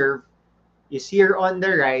Reserve is here on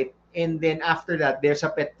the right. And then after that, there's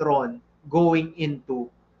a Petron going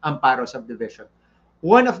into Amparo Subdivision.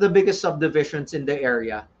 One of the biggest subdivisions in the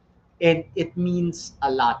area. And it means a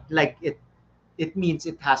lot. Like it means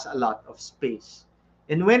it has a lot of space.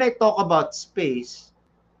 And when I talk about space,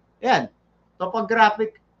 yan, topographical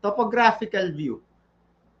view.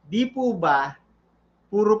 Di po ba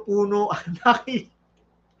puro puno ang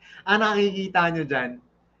nakikita nyo dyan?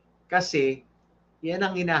 Kasi yan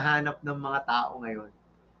ang hinahanap ng mga tao ngayon.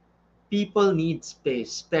 People need space,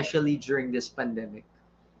 especially during this pandemic.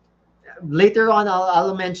 Later on,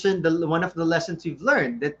 I'll mention one of the lessons we've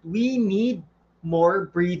learned, that we need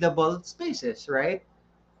more breathable spaces, right?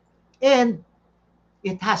 And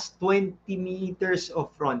it has 20 meters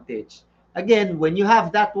of frontage. Again, when you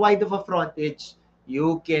have that wide of a frontage,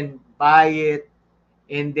 you can buy it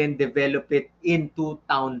and then develop it into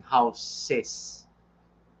townhouses.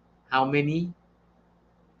 how many?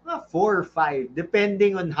 4 or 5,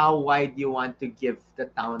 depending on how wide you want to give the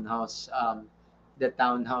townhouse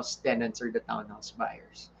tenants or the townhouse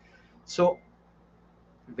buyers. So,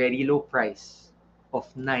 very low price of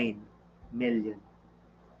 9 million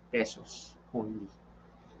pesos only.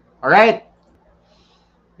 All right,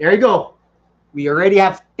 there you go. We already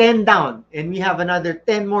have 10 down and we have another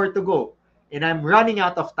 10 more to go. And I'm running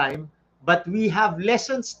out of time, but we have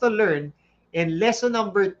lessons to learn. And lesson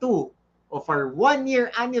number 2 of our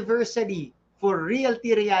 1-year anniversary for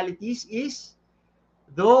Realty Realities is,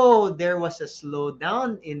 though there was a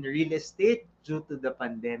slowdown in real estate due to the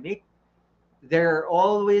pandemic, there are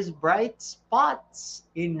always bright spots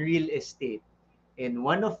in real estate. And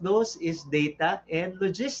one of those is data and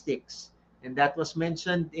logistics. And that was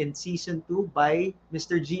mentioned in Season 2 by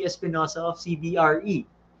Mr. G. Espinosa of CBRE.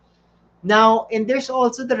 Now, and there's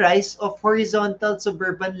also the rise of horizontal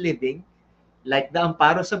suburban living, like the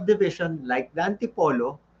Amparo subdivision, like the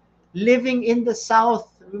Antipolo, living in the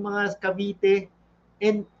south, mga Cavite,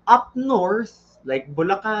 and up north, like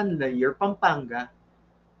Bulacan, your Pampanga,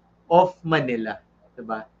 of Manila,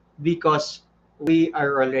 diba? Because we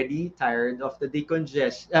are already tired of the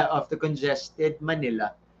congested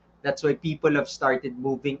Manila. That's why people have started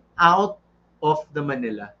moving out of the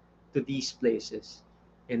Manila to these places.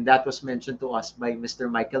 And that was mentioned to us by Mr.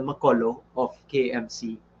 Michael Macolo of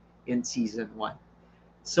KMC in Season 1.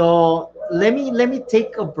 So let me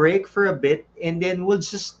take a break for a bit, and then we'll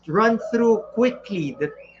just run through quickly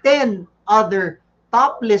the 10 other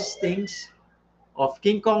top listings of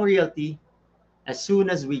King Kong Realty as soon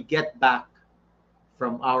as we get back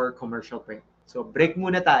from our commercial break. So break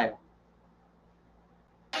muna tayo.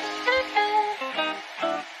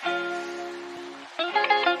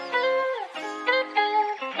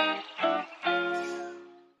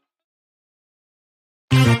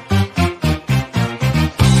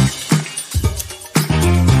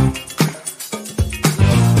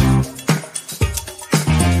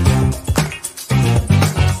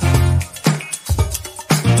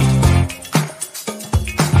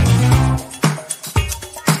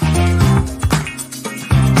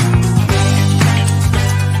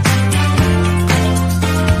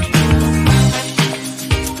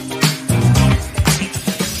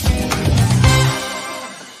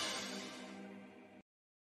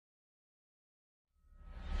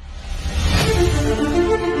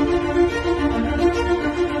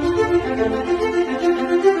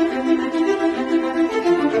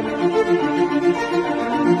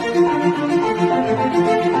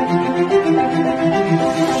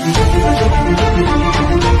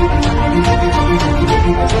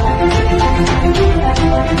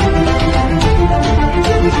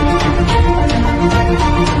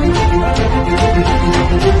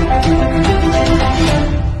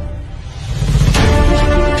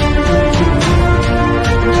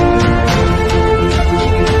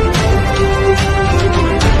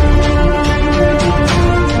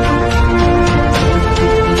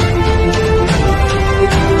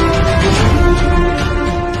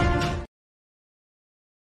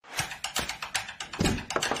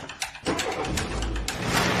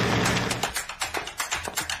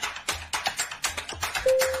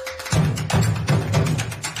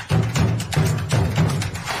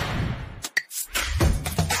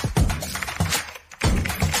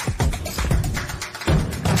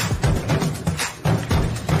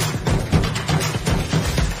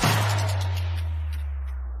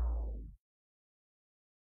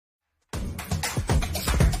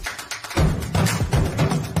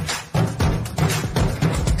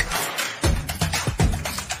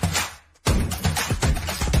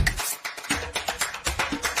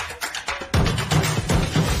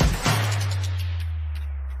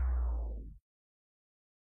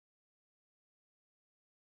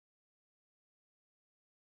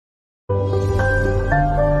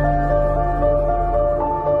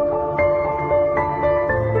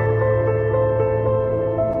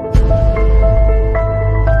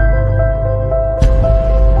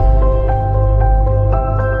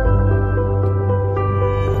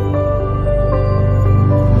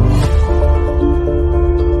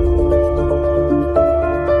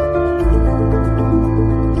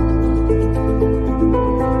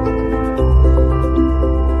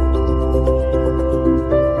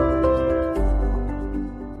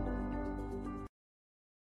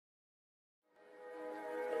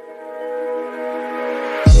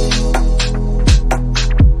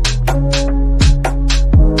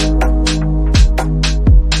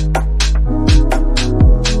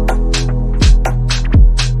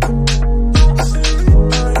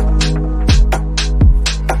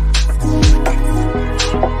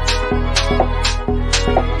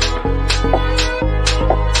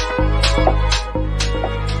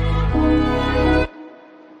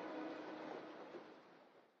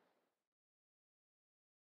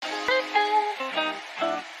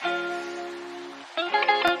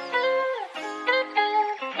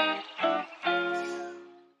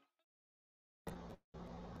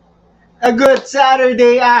 A good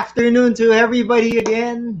Saturday afternoon to everybody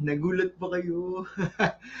again. Nagulat ba kayo?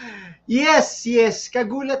 Yes,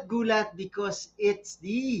 kagulat-gulat because it's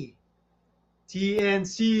the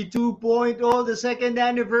TNC 2.0, the second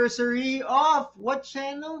anniversary of what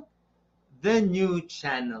channel? The New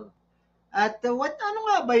Channel. At ano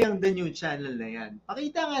nga ba yung The New Channel na yan?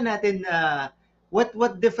 Pakita nga natin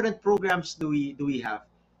what different programs do we have.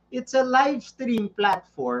 It's a live stream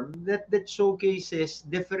platform that showcases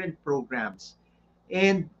different programs.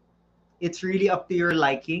 And it's really up to your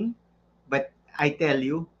liking. But I tell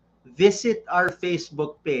you, visit our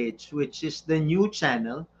Facebook page, which is The New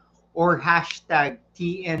Channel, or hashtag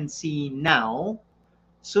TNC Now,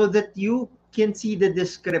 so that you can see the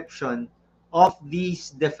description of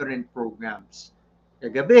these different programs.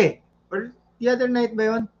 Kagabi, or the other night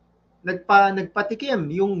ba yun?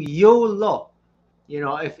 Nagpatikim yung YOLO. You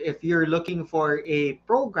know, if you're looking for a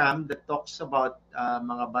program that talks about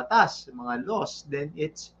mga batas, mga laws, then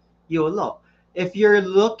it's YOLO. If you're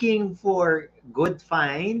looking for good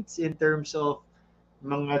finds in terms of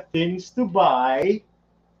mga things to buy,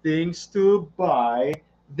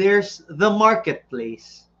 there's the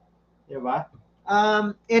marketplace. Diba?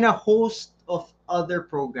 And a host of other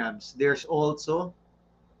programs. There's also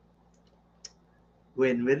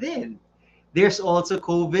Win Within. There's also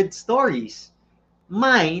COVID stories.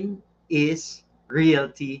 Mine is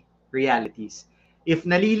Realty Realities. If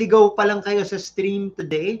naliligaw pa lang kayo sa stream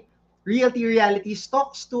today, Realty Realities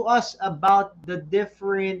talks to us about the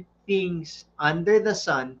different things under the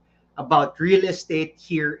sun about real estate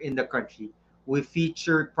here in the country. We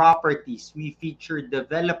feature properties, we feature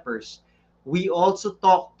developers. We also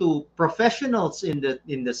talk to professionals in the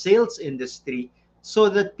sales industry so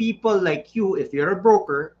that people like you, if you're a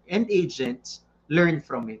broker and agents, learn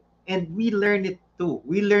from it. And we learn it too.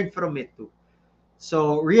 We learn from it too.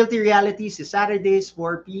 So Realty Realities is Saturdays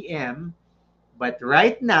 4 p.m. But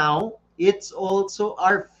right now, it's also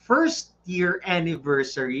our first year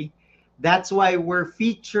anniversary. That's why we're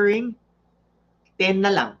featuring 10 na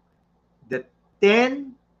lang. The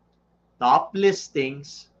 10 top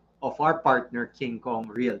listings of our partner, King Kong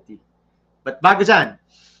Realty. But bago dyan,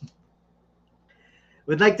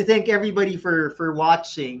 would like to thank everybody for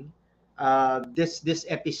watching this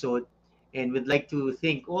episode, and would like to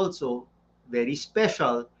thank also, very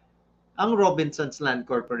special, ang Robinsons Land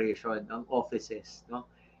Corporation, ang offices, no?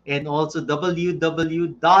 And also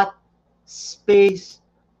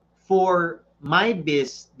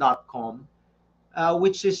www.spaceformybiz.com,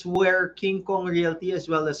 which is where King Kong Realty as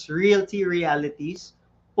well as Realty Realities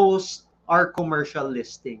post our commercial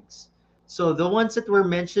listings. So the ones that we're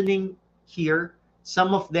mentioning here,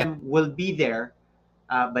 some of them will be there,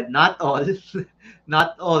 but not all.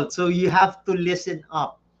 Not all. So you have to listen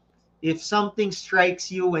up. If something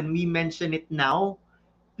strikes you when we mention it now,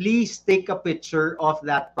 please take a picture of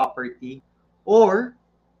that property or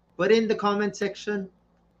put in the comment section,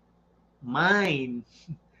 mine,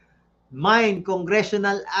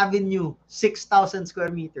 Congressional Avenue, 6,000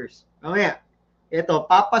 square meters. Mamaya, ito,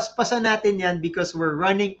 papaspasan natin yan because we're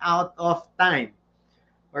running out of time.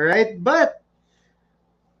 Alright? But,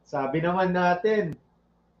 sabi naman natin,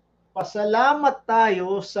 pasalamat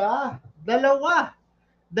tayo sa dalawa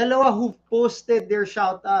who posted their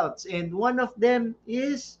shoutouts. And one of them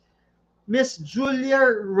is Miss Julia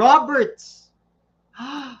Roberts.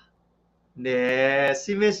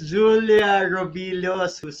 Si Miss Julia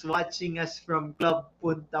Robillos, who's watching us from Club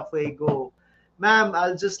Punta Fuego. Ma'am,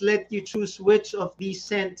 I'll just let you choose which of these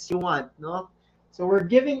scents you want, no? So we're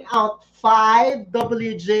giving out 5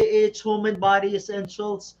 WJH Home and Body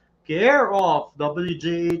Essentials, care of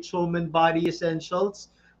WJH Home and Body Essentials,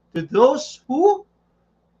 to those who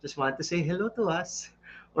just want to say hello to us,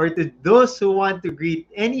 or to those who want to greet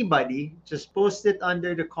anybody, just post it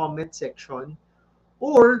under the comment section.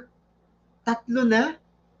 Or, tatlo na,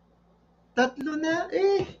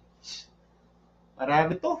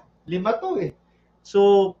 marami to, 5 to eh.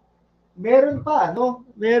 So, meron pa, no?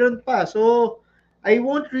 Meron pa. So, I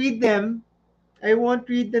won't read them. I won't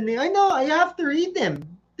read the name. I know, I have to read them.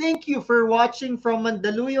 Thank you for watching from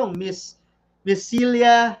Mandaluyong, Miss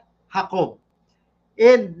Celia Jacob.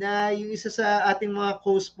 And yung isa sa ating mga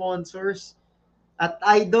co-sponsors at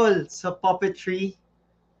idol sa puppetry,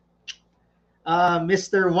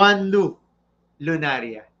 Mr. Juan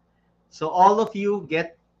Lunaria. So all of you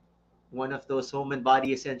get one of those Home and Body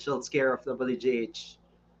Essentials care of WJH.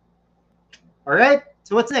 All right,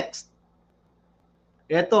 so what's next?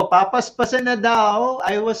 Ito, papaspasan na daw.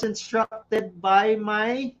 I was instructed by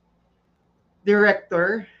my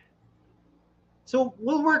director. So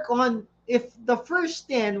we'll work on, if the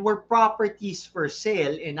first 10 were properties for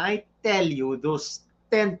sale, and I tell you those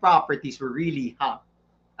 10 properties were really hot.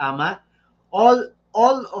 Tama? All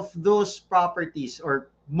of those properties or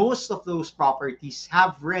most of those properties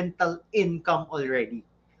have rental income already.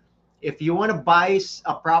 If you want to buy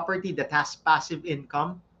a property that has passive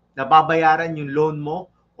income, nababayaran yung loan mo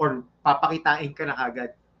or papakitain ka na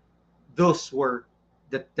agad, those were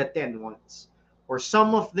the 10 ones. Or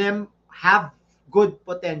some of them have good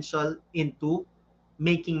potential into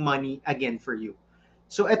making money again for you.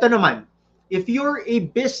 So ito naman, if you're a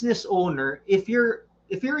business owner, if you're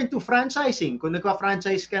into franchising, kung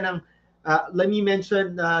nagpa-franchise ka ng, let me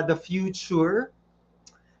mention the future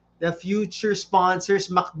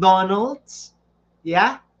sponsors, McDonald's,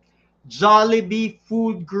 yeah, Jollibee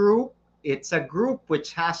Food Group. It's a group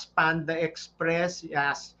which has Panda Express, it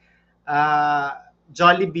has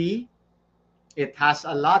Jollibee, it has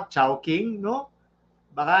a lot, Chowking, no?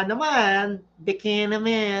 Baka naman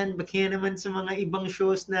sa mga ibang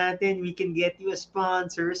shows natin, we can get you as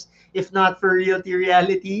sponsors, if not for Realty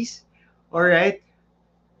Realities. All right?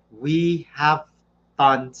 We have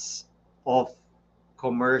tons of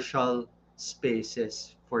commercial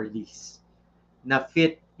spaces for lease na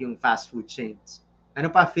fit yung fast food chains.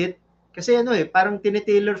 Ano pa fit? Kasi parang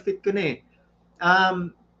tinetailor fit ko na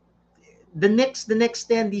the next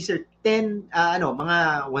 10, these are 10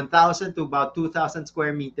 mga 1,000 to about 2,000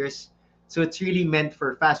 square meters. So it's really meant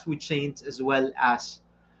for fast food chains as well as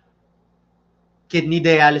kidney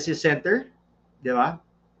dialysis center, di ba?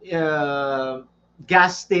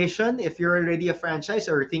 Gas station, if you're already a franchise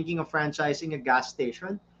or thinking of franchising a gas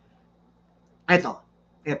station. Ito.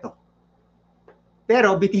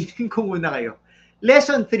 Pero bititin ko muna kayo.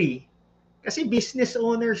 Lesson 3, kasi business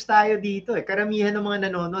owners tayo dito Karamihan ng mga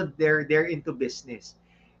nanonood, they're into business.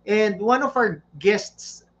 And one of our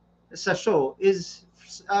guests sa show is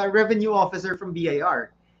a revenue officer from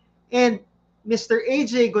BIR. And Mr.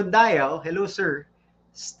 AJ Gondayo, hello sir,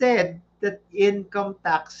 said that income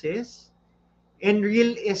taxes and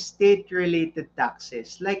real estate related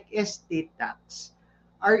taxes like estate tax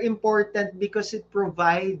are important because it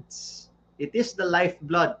is the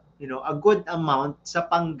lifeblood, a good amount sa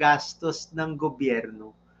panggastos ng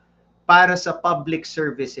gobyerno para sa public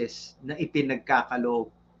services na ipinagkakaloob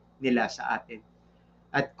nila sa atin.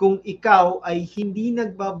 At kung ikaw ay hindi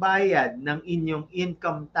nagbabayad ng inyong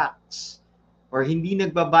income tax or hindi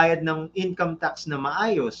nagbabayad ng income tax na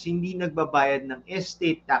maayos, hindi nagbabayad ng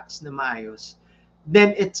estate tax na maayos,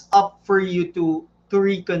 then it's up for you to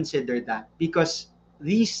reconsider that, because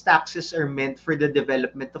these taxes are meant for the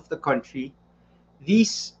development of the country.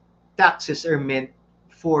 These taxes are meant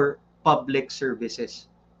for public services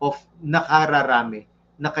of nakararami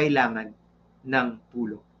na kailangan ng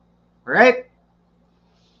tulong. Alright?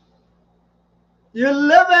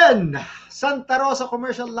 11, Santa Rosa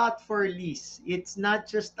commercial lot for lease. It's not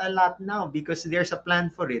just a lot now because there's a plan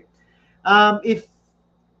for it. If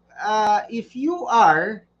you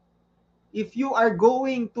are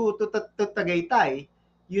going to Tagaytay,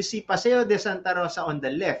 you see Paseo de Santa Rosa on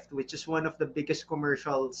the left, which is one of the biggest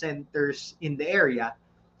commercial centers in the area.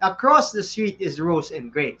 Across the street is Rose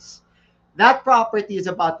and Grace. That property is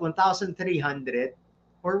about 1,300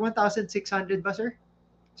 or 1,600 ba, sir?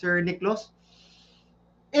 Sir Niklos?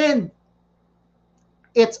 And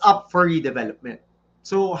it's up for redevelopment.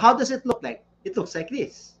 So how does it look like? It looks like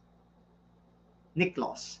this.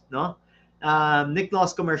 Niklos, no?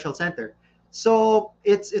 Niklos Commercial Center. So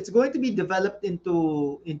it's going to be developed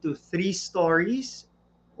into 3 stories,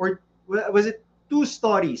 or was it 2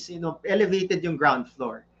 stories? Elevated yung ground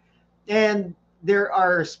floor, and there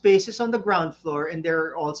are spaces on the ground floor, and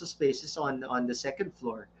there are also spaces on the second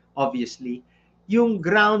floor. Obviously, yung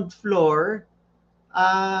ground floor.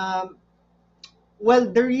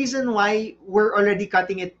 Well, the reason why we're already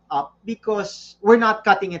cutting it up, because we're not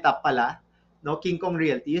cutting it up pala, no, King Kong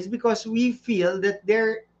Realty, is because we feel that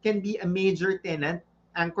there can be a major tenant,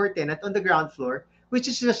 anchor tenant on the ground floor, which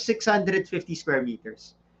is just 650 square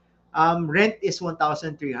meters. Rent is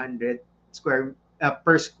 1,300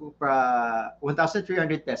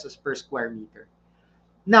 1,300 pesos per square meter.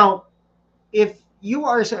 Now, if you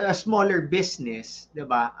are a smaller business,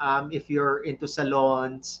 diba? If you're into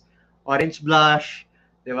salons, Orange Blush,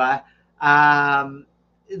 diba?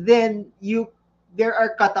 Then there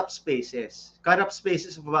are cut-up spaces. Cut-up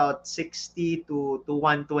spaces of about 60 to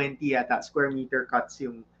 120 yata square meter cuts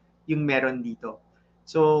yung meron dito.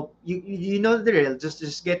 So, you know the drill.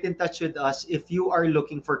 Just get in touch with us if you are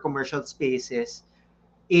looking for commercial spaces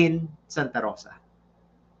in Santa Rosa.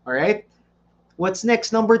 All right? What's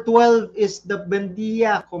next? Number 12 is the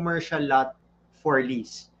Buendia commercial lot for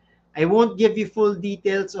lease. I won't give you full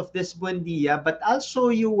details of this Buendia, but I'll show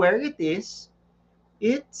you where it is.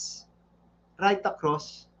 It's right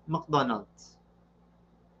across McDonald's.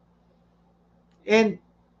 And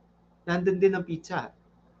nandun din ang Pizza Hut.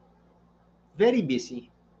 Very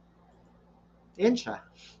busy. Yan siya.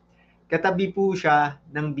 Katabi po siya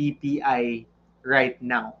ng BPI right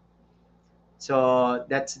now. So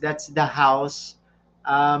that's the house.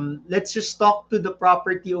 Let's just talk to the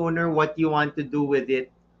property owner what you want to do with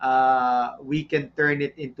it. We can turn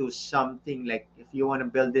it into something like, if you want to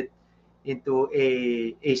build it into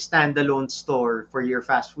a standalone store for your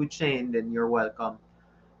fast food chain, then you're welcome.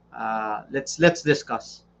 Let's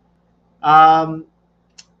discuss.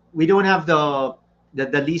 We don't have the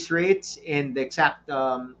lease rates and the exact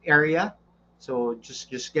area, so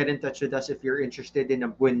just get in touch with us if you're interested in a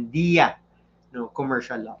Buendia,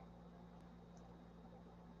 commercial lot.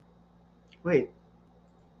 Wait.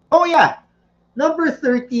 Oh yeah, number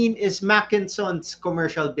 13 is Mackinson's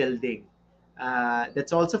commercial building.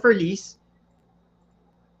 That's also for lease.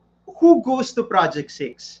 Who goes to Project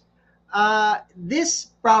 6? This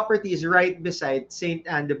property is right beside St.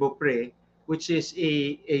 Anne de Beaupré, which is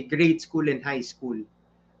a grade school and high school.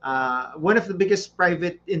 One of the biggest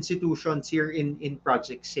private institutions here in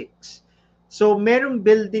Project 6. So merong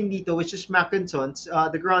building dito, which is Mackinson's.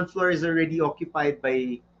 The ground floor is already occupied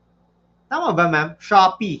by, tama ba ma'am?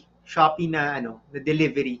 Shopee na na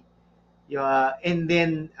delivery. And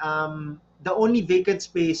then the only vacant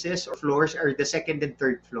spaces or floors are the second and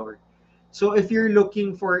third floor. So if you're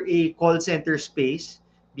looking for a call center space,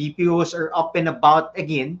 BPOs are up and about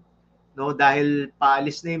again. No, dahil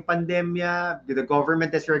paalis na yung pandemya, the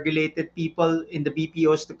government has regulated people in the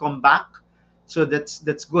BPOs to come back. So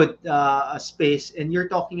that's good space. And you're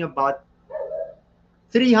talking about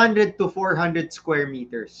 300 to 400 square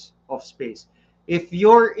meters of space. If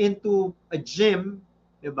you're into a gym,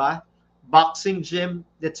 diba? Boxing gym,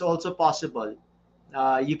 that's also possible.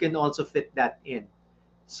 You can also fit that in.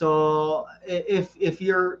 So if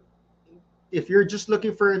you're just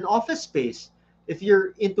looking for an office space, if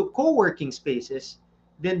you're into co-working spaces,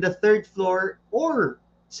 then the third floor or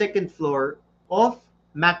second floor of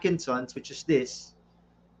Mackinson's, which is this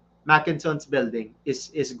Mackinson's building,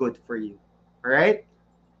 is good for you. All right.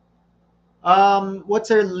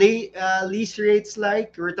 What's our lease rates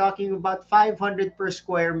like? We're talking about 500 per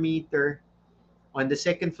square meter. On the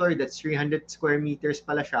second floor, that's 300 square meters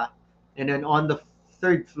pala siya. And then on the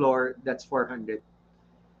third floor, that's 400.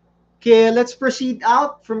 Okay, let's proceed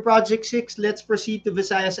out from Project 6. Let's proceed to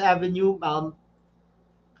Visayas Avenue.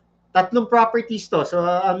 Tatlong properties to, so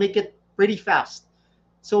I'll make it pretty fast.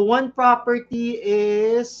 So one property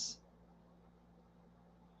is,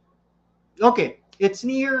 okay, it's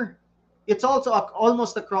also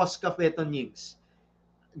almost across Cafe Tonyings.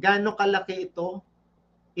 Gaano kalaki ito?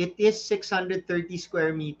 It is 630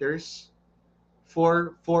 square meters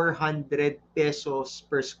for 400 pesos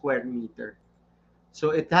per square meter.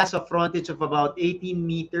 So it has a frontage of about 18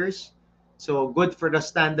 meters. So good for the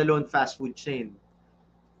standalone fast food chain.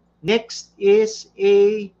 Next is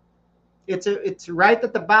it's right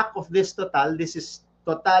at the back of this Total. This is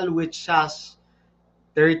Total, which has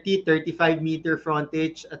 35 meter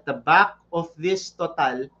frontage. At the back of this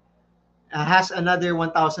Total has another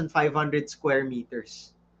 1,500 square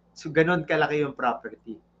meters. So ganon kalaki yung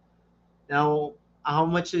property. Now, how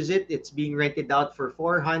much is it? It's being rented out for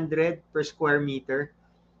 400 per square meter.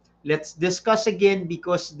 Let's discuss again,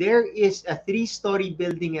 because there is a 3-story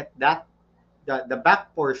building at that, the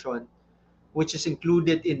back portion, which is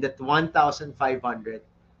included in that 1,500.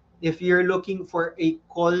 If you're looking for a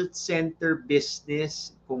call center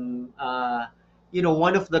business, kung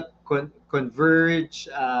one of the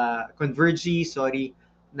Convergy,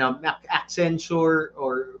 Accenture,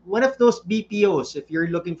 or one of those BPOs, if you're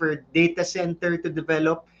looking for a data center to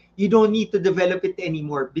develop, you don't need to develop it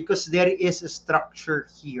anymore because there is a structure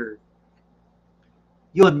here.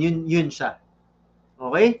 Yun siya.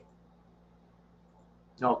 Okay?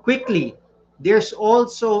 Now, quickly, there's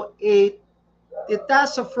also it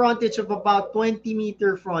has a frontage of about 20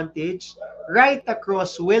 meter frontage right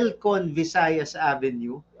across Wilcon Visayas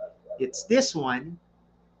Avenue. It's this one.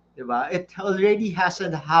 Diba? It already has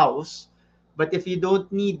a house, but if you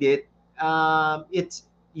don't need it,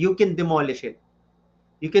 you can demolish it.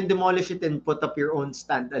 You can demolish it and put up your own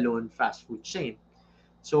standalone fast food chain.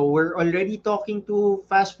 So we're already talking to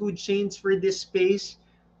fast food chains for this space,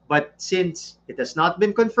 but since it has not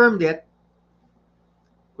been confirmed yet,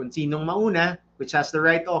 kung sinong mauna, which has the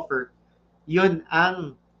right offer, yun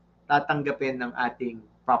ang tatanggapin ng ating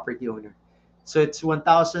property owner. So it's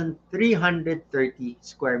 1,330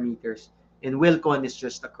 square meters. And Wilcon is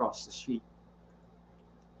just across the street.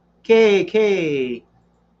 Okay.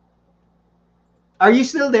 Are you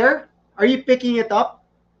still there? Are you picking it up?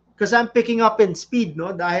 because I'm picking up in speed,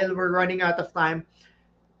 no? Dahil we're running out of time.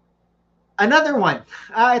 Another one.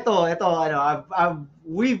 Ito,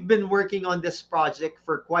 we've been working on this project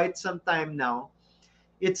for quite some time now.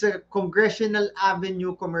 It's a Congressional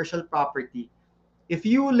Avenue commercial property. If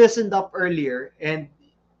you listened up earlier and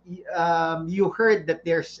you heard that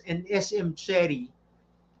there's an SM Cherry,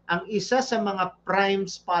 ang isa sa mga prime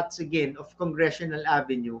spots again of Congressional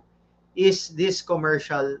Avenue is this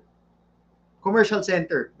commercial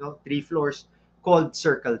center, no? 3 floors, called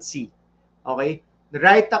Circle C. Okay?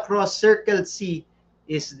 Right across Circle C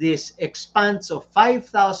is this expanse of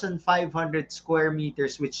 5,500 square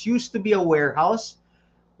meters, which used to be a warehouse,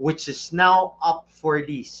 which is now up for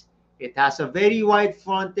lease. It has a very wide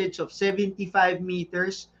frontage of 75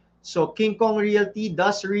 meters. So King Kong Realty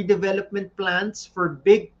does redevelopment plans for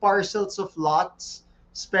big parcels of lots,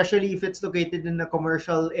 especially if it's located in a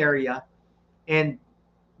commercial area. And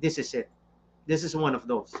this is it. This is one of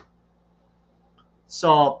those.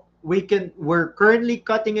 So we're currently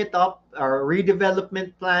cutting it up. Our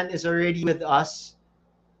redevelopment plan is already with us.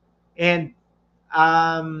 And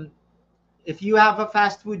if you have a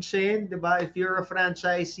fast food chain, diba? If you're a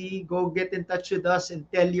franchisee, go get in touch with us and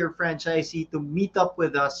tell your franchisee to meet up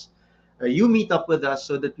with us, or you meet up with us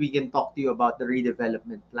so that we can talk to you about the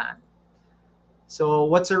redevelopment plan. So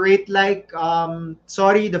what's the rate like?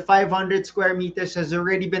 Sorry, the 500 square meters has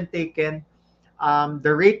already been taken.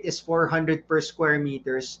 The rate is 400 per square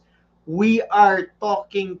meters. We are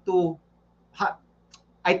talking to,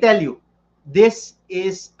 I tell you, this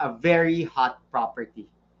is a very hot property.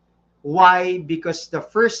 Why? Because the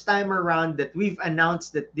first time around that we've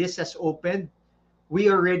announced that this has opened, we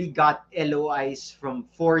already got LOIs from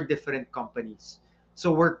 4 different companies.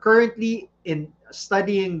 So we're currently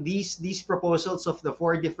studying these proposals of the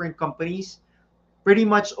 4 different companies, pretty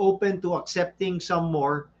much open to accepting some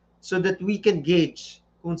more so that we can gauge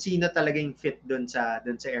kung sino talagang fit dun sa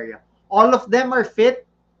area. All of them are fit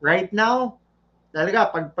right now.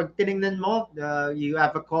 Talaga, pag tinignan mo, you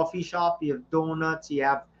have a coffee shop, you have donuts, you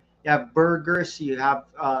have burgers, you have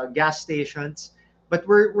gas stations, but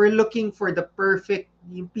we're looking for the perfect,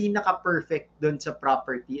 yung pinaka-perfect dun sa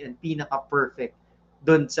property and pinaka-perfect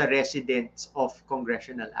dun sa residents of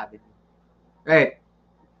Congressional Avenue. Right.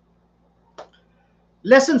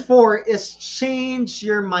 Lesson 4 is change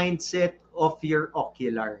your mindset of your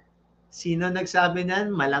ocular. Sino nagsabi niyan?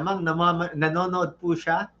 Malamang nanonood po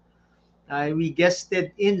siya. We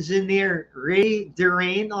guested Engineer Ray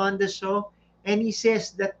Durain on the show, and he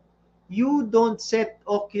says that you don't set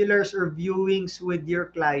oculars or viewings with your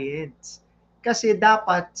clients. Kasi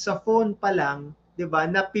dapat sa phone pa lang, 'di ba,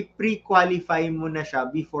 na pre-qualify mo na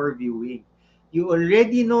siya before viewing. You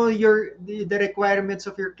already know the requirements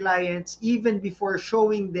of your clients even before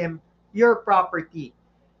showing them your property.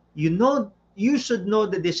 You should know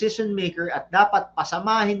the decision maker at dapat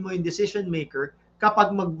pasamahin mo yung decision maker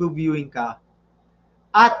kapag mag-viewing ka.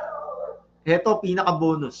 At heto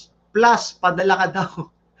pinaka-bonus. Plus, padala ka daw.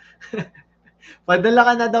 Padala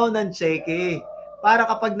ka na daw ng cheque para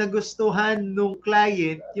kapag nagustuhan nung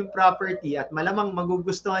client yung property at malamang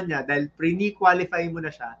magugustuhan niya dahil pre-qualify mo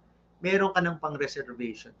na siya, meron ka ng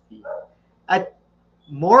pang-reservation fee. At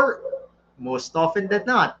most often than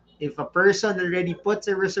not, if a person already puts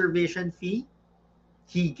a reservation fee,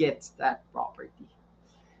 he gets that property.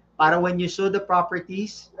 Para when you show the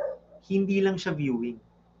properties, hindi lang siya viewing,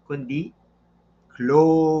 kundi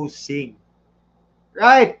closing.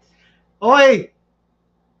 Right? Okay.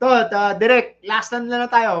 Direct, last na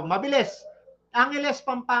tayo. Mabilis. Angeles,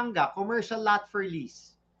 Pampanga, commercial lot for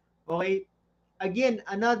lease. Okay? Again,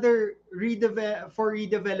 another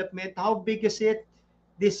redevelopment. How big is it?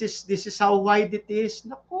 This is how wide it is.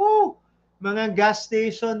 Naku! Mga gas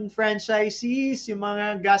station franchisees, yung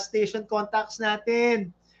mga gas station contacts natin.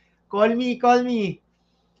 Call me.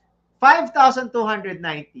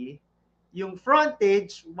 5,290. Yung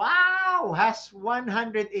frontage, wow, has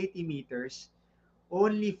 180 meters.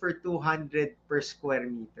 Only for 200 per square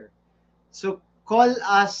meter. So call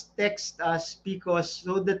us, text us, because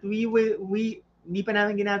so that we hindi pa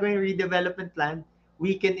namin ginagawa yung redevelopment plan,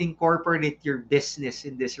 we can incorporate your business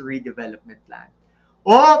in this redevelopment plan.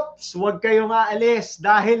 Oops! Huwag kayong aalis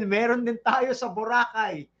dahil meron din tayo sa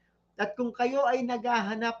Boracay. At kung kayo ay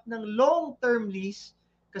naghahanap ng long-term lease,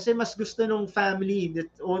 kasi mas gusto nung family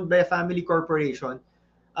that's owned by a family corporation,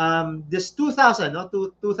 this 2,000 or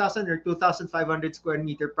 2,500 square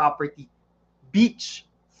meter property, beach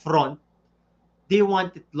front, they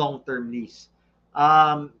want it long-term lease.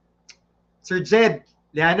 Sir Jed,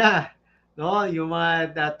 Liana, no, yung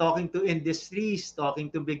mga talking to industries, talking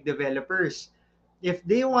to big developers, if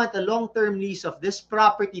they want a long-term lease of this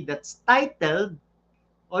property that's titled,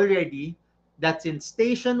 already. That's in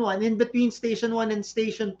Station 1, in between Station 1 and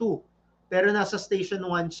Station 2. Pero nasa Station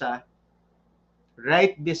 1 siya,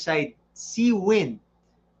 right beside Sea Wind.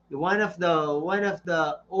 One of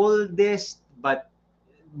the oldest but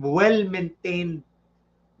well-maintained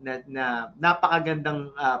na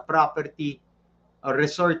napakagandang property or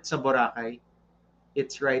resort sa Boracay.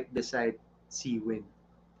 It's right beside Sea Wind.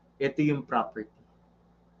 Ito yung property.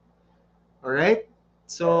 All right?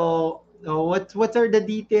 So, what are the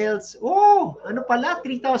details? Oh, ano pala?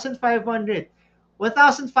 3,500.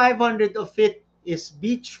 1,500 of it is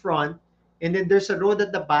beachfront, and then there's a road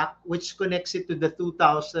at the back which connects it to the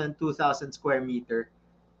 2,000 square meter,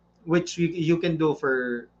 which you can do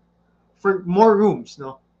for more rooms,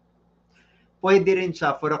 no? Pwede rin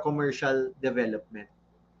siya for a commercial development.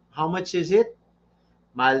 How much is it?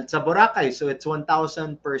 Mahal sa Boracay, so it's 1,000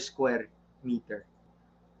 per square meter.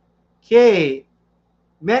 Okay.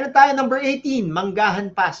 Meron tayo number 18,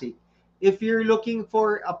 Manggahan, Pasig. If you're looking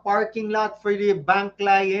for a parking lot for the bank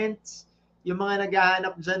clients, yung mga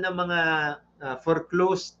naghahanap dyan ng mga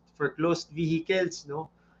foreclosed vehicles,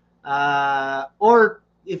 no? Or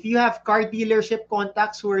if you have car dealership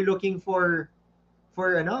contacts who are looking for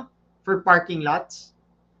parking lots,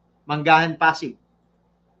 Manggahan, Pasig.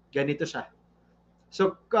 Ganito siya.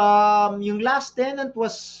 So, yung last tenant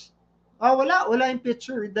was, wala yung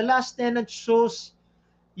picture. The last tenant shows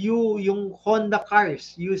yung Honda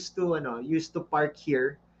cars used to park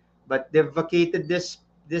here, but they've vacated this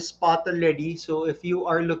spot already. So if you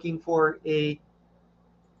are looking for a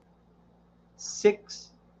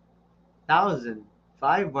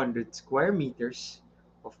 6,500 square meters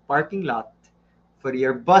of parking lot for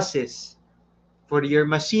your buses, for your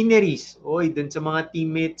machineries, dun sa mga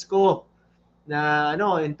teammates ko na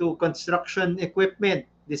into construction equipment,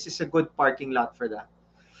 this is a good parking lot for that.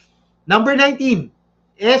 Number 19,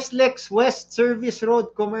 SLEX West Service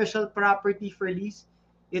Road commercial property for lease.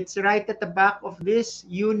 It's right at the back of this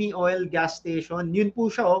Uni Oil gas station. Yun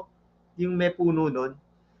po siya, yung may puno nun.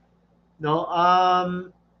 No,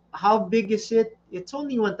 how big is it? It's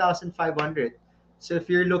only 1,500. So if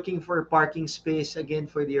you're looking for parking space again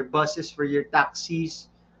for your buses, for your taxis,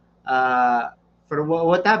 for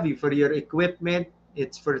what have you, for your equipment,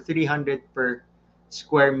 it's for 300 per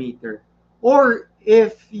square meter. Or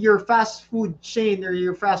if your fast food chain or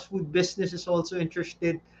your fast food business is also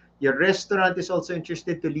interested, your restaurant is also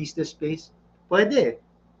interested to lease the space, pwede.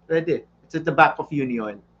 It's at the back of Uni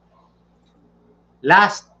Oil.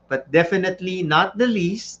 Last but definitely not the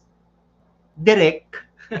least, direct,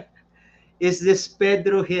 is this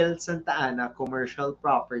Pedro Hill Santa Ana commercial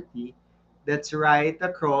property that's right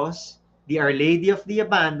across the Our Lady of the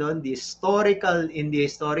Abandon, the historical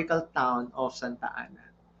town of Santa Ana.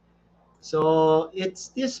 So, it's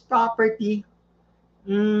this property,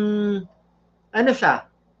 ano siya?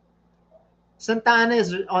 Santa Ana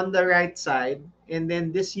is on the right side, and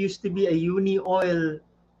then this used to be a Uni Oil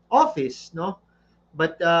office, no?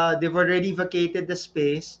 But they've already vacated the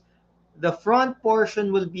space. The front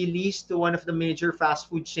portion will be leased to one of the major fast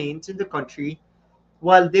food chains in the country,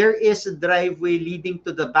 while there is a driveway leading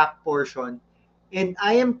to the back portion. And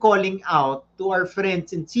I am calling out to our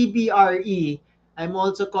friends in CBRE. I'm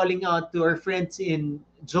also calling out to our friends in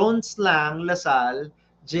Jones Lang, Lasal,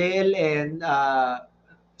 JLN,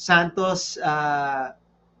 Santos,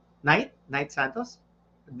 Knight Santos.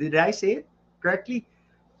 Did I say it correctly?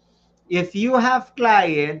 If you have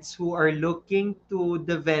clients who are looking to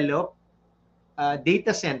develop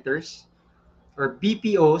data centers or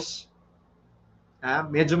BPOs,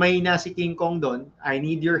 medyo mahina si King Kong doon, I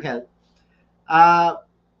need your help.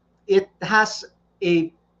 It has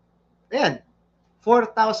a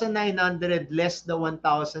 4,900 less the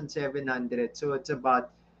 1,700. So it's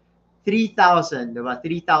about 3,000, about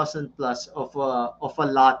 3,000 plus of a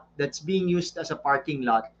lot that's being used as a parking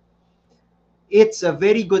lot. It's a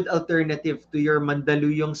very good alternative to your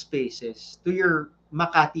Mandaluyong spaces, to your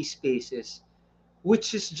Makati spaces,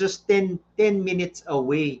 which is just 10 minutes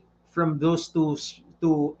away from those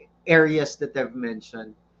two areas that I've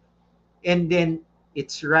mentioned. And then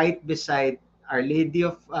it's right beside Our Lady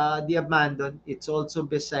of the Abandon. It's also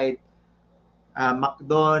beside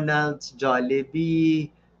McDonald's, Jollibee,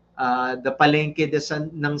 the Palengke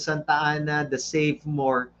ng Santa Ana, the Save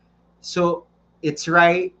More. So it's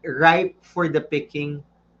ripe for the picking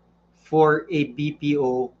for a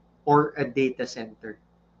BPO or a data center.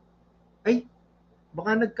 Ay,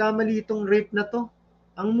 baka nagkamali itong rate na to.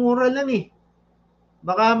 Ang mura lang eh.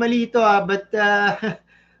 Baka mali ito but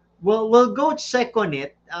we'll go check on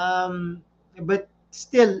it. But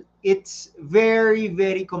still, it's very,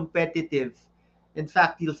 very competitive. In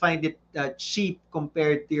fact, you'll find it cheap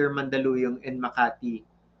compared to your Mandaluyong and Makati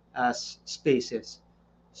spaces.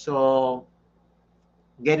 So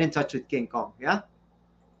get in touch with King Kong. Yeah.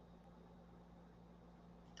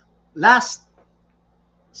 Last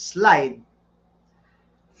slide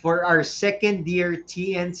for our second year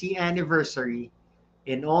TNC anniversary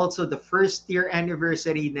and also the first year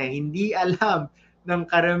anniversary na hindi alam ng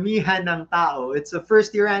karamihan ng tao. It's the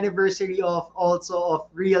first year anniversary of also of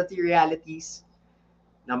Realty Realities.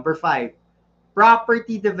 Number 5,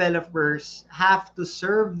 property developers have to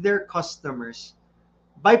serve their customers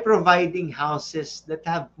by providing houses that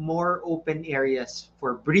have more open areas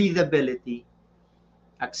for breathability,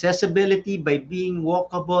 accessibility by being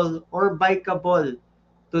walkable or bikeable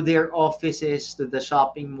to their offices, to the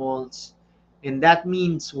shopping malls. And that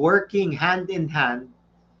means working hand in hand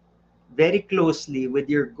very closely with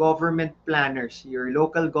your government planners, your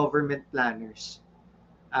local government planners,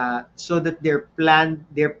 so that they plan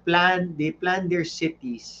their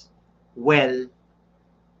cities well,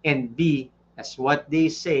 and B, as what they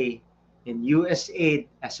say in USAID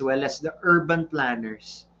as well as the urban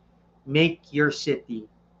planners, make your city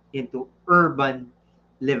into urban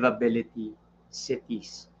livability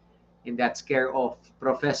cities. And that's care of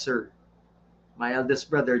Professor, my eldest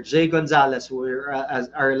brother, Jay Gonzalez, who were as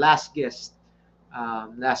our last guest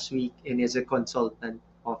last week and is a consultant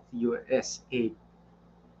of USAID.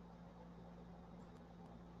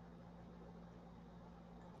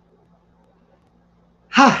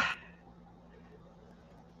 Ha!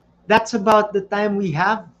 That's about the time we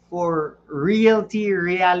have for Realty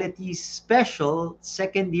Reality Special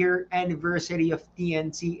second year anniversary of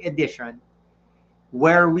TNC edition,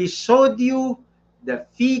 where we showed you the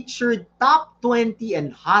featured top 20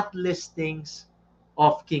 and hot listings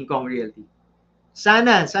of King Kong Realty.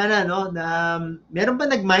 Sana, no, meron ba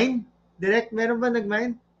nag-mine? Direct, meron ba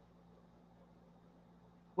nag-mine?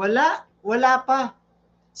 Wala pa.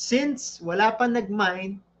 Since wala pa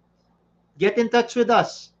nag-mine, get in touch with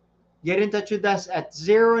us. Get in touch with us at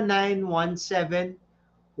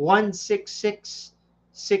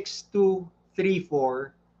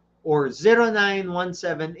 0917-166-6234 or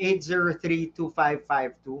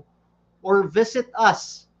 0917-803-2552, or visit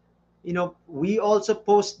us. You know, we also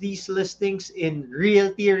post these listings in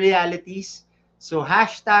Realty Realities. So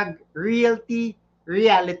hashtag Realty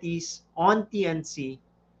Realities on TNC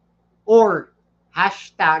or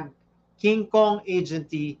hashtag King Kong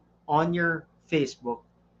Agency on your Facebook.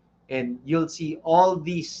 And you'll see all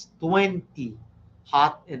these 20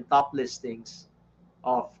 hot and top listings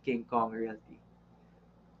of King Kong Realty.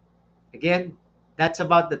 Again, that's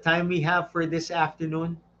about the time we have for this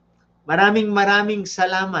afternoon. Maraming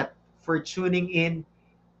salamat for tuning in.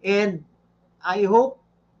 And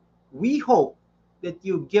we hope that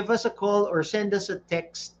you give us a call or send us a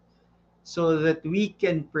text so that we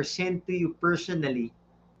can present to you personally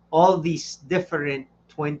all these different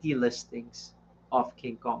 20 listings of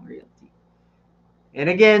King Kong Realty. And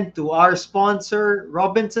again, to our sponsor,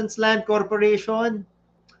 Robinson's Land Corporation,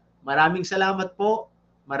 maraming salamat po.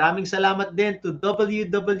 Maraming salamat din to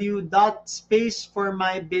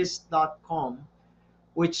www.spaceformybiz.com,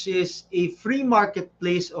 which is a free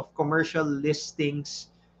marketplace of commercial listings.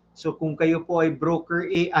 So kung kayo po ay broker,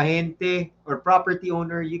 ahente, or property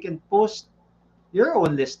owner, you can post your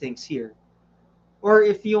own listings here. Or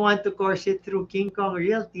if you want to course it through King Kong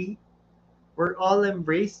Realty, we're all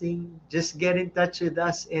embracing. Just get in touch with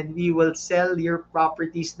us and we will sell your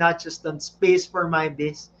properties not just on Space for My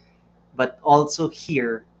Biz, but also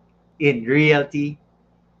here in Realty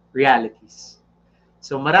Realities.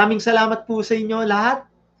 So maraming salamat po sa inyo lahat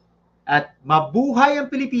at mabuhay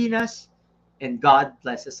ang Pilipinas and God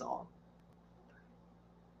bless us all.